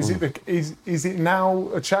think: is it now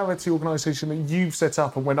a charity organisation that you've set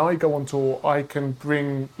up, and when I go on tour, I can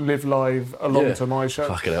bring Live Live along to my show?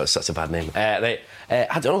 Fucking hell, it's such a bad name. I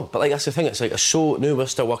don't know, but like that's the thing. It's like a show. No, we're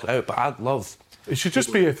still working out, but I'd love. It should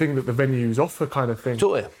just be a thing that the venues offer, kind of thing.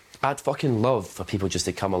 Totally. I'd fucking love for people just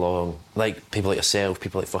to come along, like people like yourself,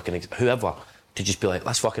 people like fucking whoever, to just be like,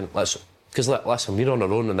 let's. Because listen, we're on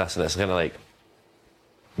our own in this, and it's kind of like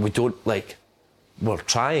we don't like. We're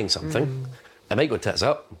trying something. It might go tits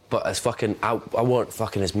up, but it's fucking. I want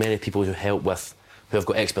fucking as many people who help with, who have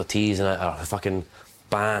got expertise in it, or fucking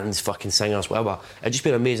bands, fucking singers, whatever. It'd just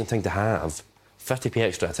be an amazing thing to have. 50p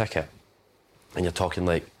extra a ticket, and you're talking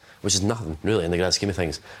like, which is nothing really in the grand scheme of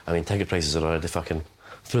things. I mean, ticket prices are already fucking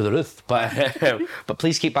through the roof. But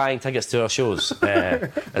please keep buying tickets to our shows.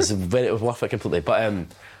 It's worth it completely. But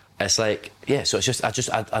it's like, yeah. So it's just,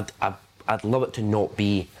 I'd love it to not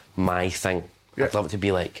be my thing. Yeah. I'd love it to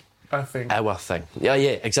be like our thing. Yeah,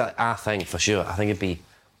 exactly. Our thing for sure. I think it'd be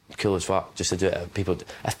cool as fuck just to do it.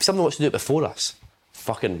 If someone wants to do it before us,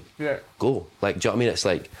 fucking go. Like, do you know what I mean? It's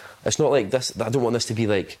like, it's not like this. I don't want this to be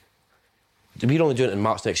like. We're only doing it in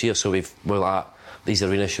March next year, so we're like these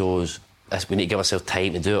arena shows. We need to give ourselves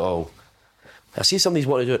time to do it all. I see some of these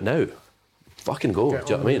want to do it now. Fucking go. Do you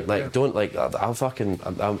know what I mean? Like, don't like.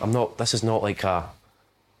 I'm not. This is not like a.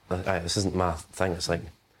 This isn't my thing. It's like,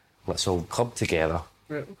 let's all club together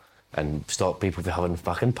and stop people from having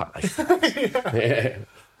fucking panic.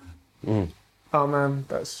 Oh man,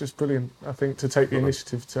 that's just brilliant. I think to take the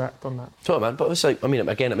initiative to act on that. Totally, man. But it's like, I mean,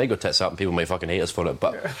 again, it might go tits up and people might fucking hate us for it,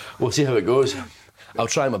 but we'll see how it goes. I'll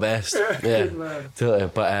try my best. Yeah, totally.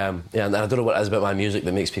 But and I don't know what it is about my music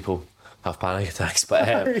that makes people have panic attacks, but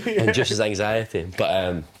induces anxiety.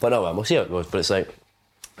 But no, man, we'll see how it goes. But it's like,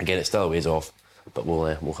 again, it's still a ways off, but we'll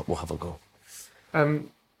have a go.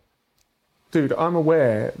 Dude, I'm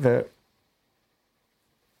aware that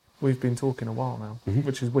we've been talking a while now,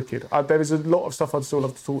 which is wicked. There is a lot of stuff I'd still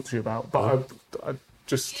love to talk to you about, but I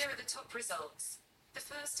just... Here are the top results. The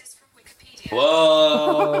first is from Wikipedia.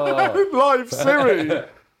 Whoa! Live Siri!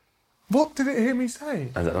 What did it hear me say?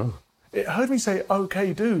 I don't know. It heard me say,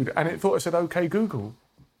 OK, dude, and it thought I said, OK, Google.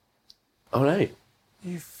 All right.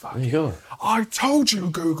 You fucking... There you go. I told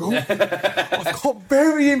you, Google. I've got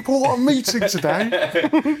very important meeting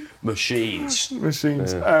today. Machines.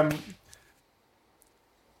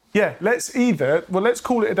 Yeah, let's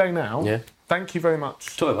call it a day now. Yeah. Thank you very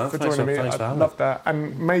much Totally, man. for joining me. I love that.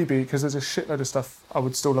 And maybe, because there's a shitload of stuff I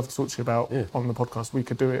would still love to talk to you about on the podcast, we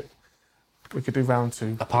could do round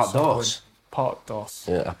two. A part dos. Part dos.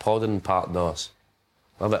 Yeah, a pod and part dos.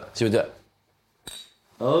 Love it. See what we do.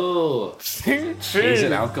 Oh. He's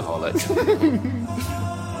an alcoholic.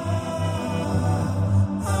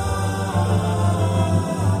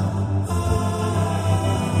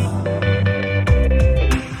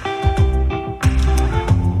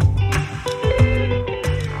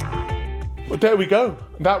 There we go.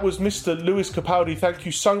 That was Mr. Lewis Capaldi. Thank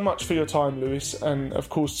you so much for your time, Lewis. And of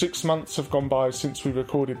course, 6 months have gone by since we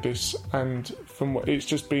recorded this, and it's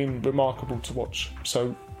just been remarkable to watch.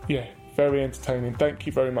 So, yeah, very entertaining. Thank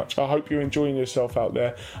you very much. I hope you're enjoying yourself out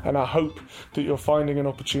there, and I hope that you're finding an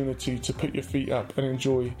opportunity to put your feet up and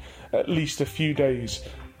enjoy at least a few days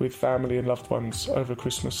with family and loved ones over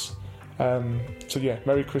Christmas. So, yeah,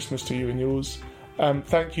 Merry Christmas to you and yours.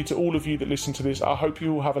 Thank you to all of you that listen to this. I hope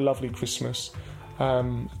you all have a lovely Christmas,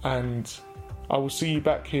 and I will see you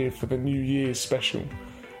back here for the New Year's special.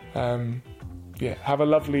 Have a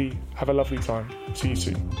lovely time. See you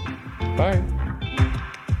soon. Bye.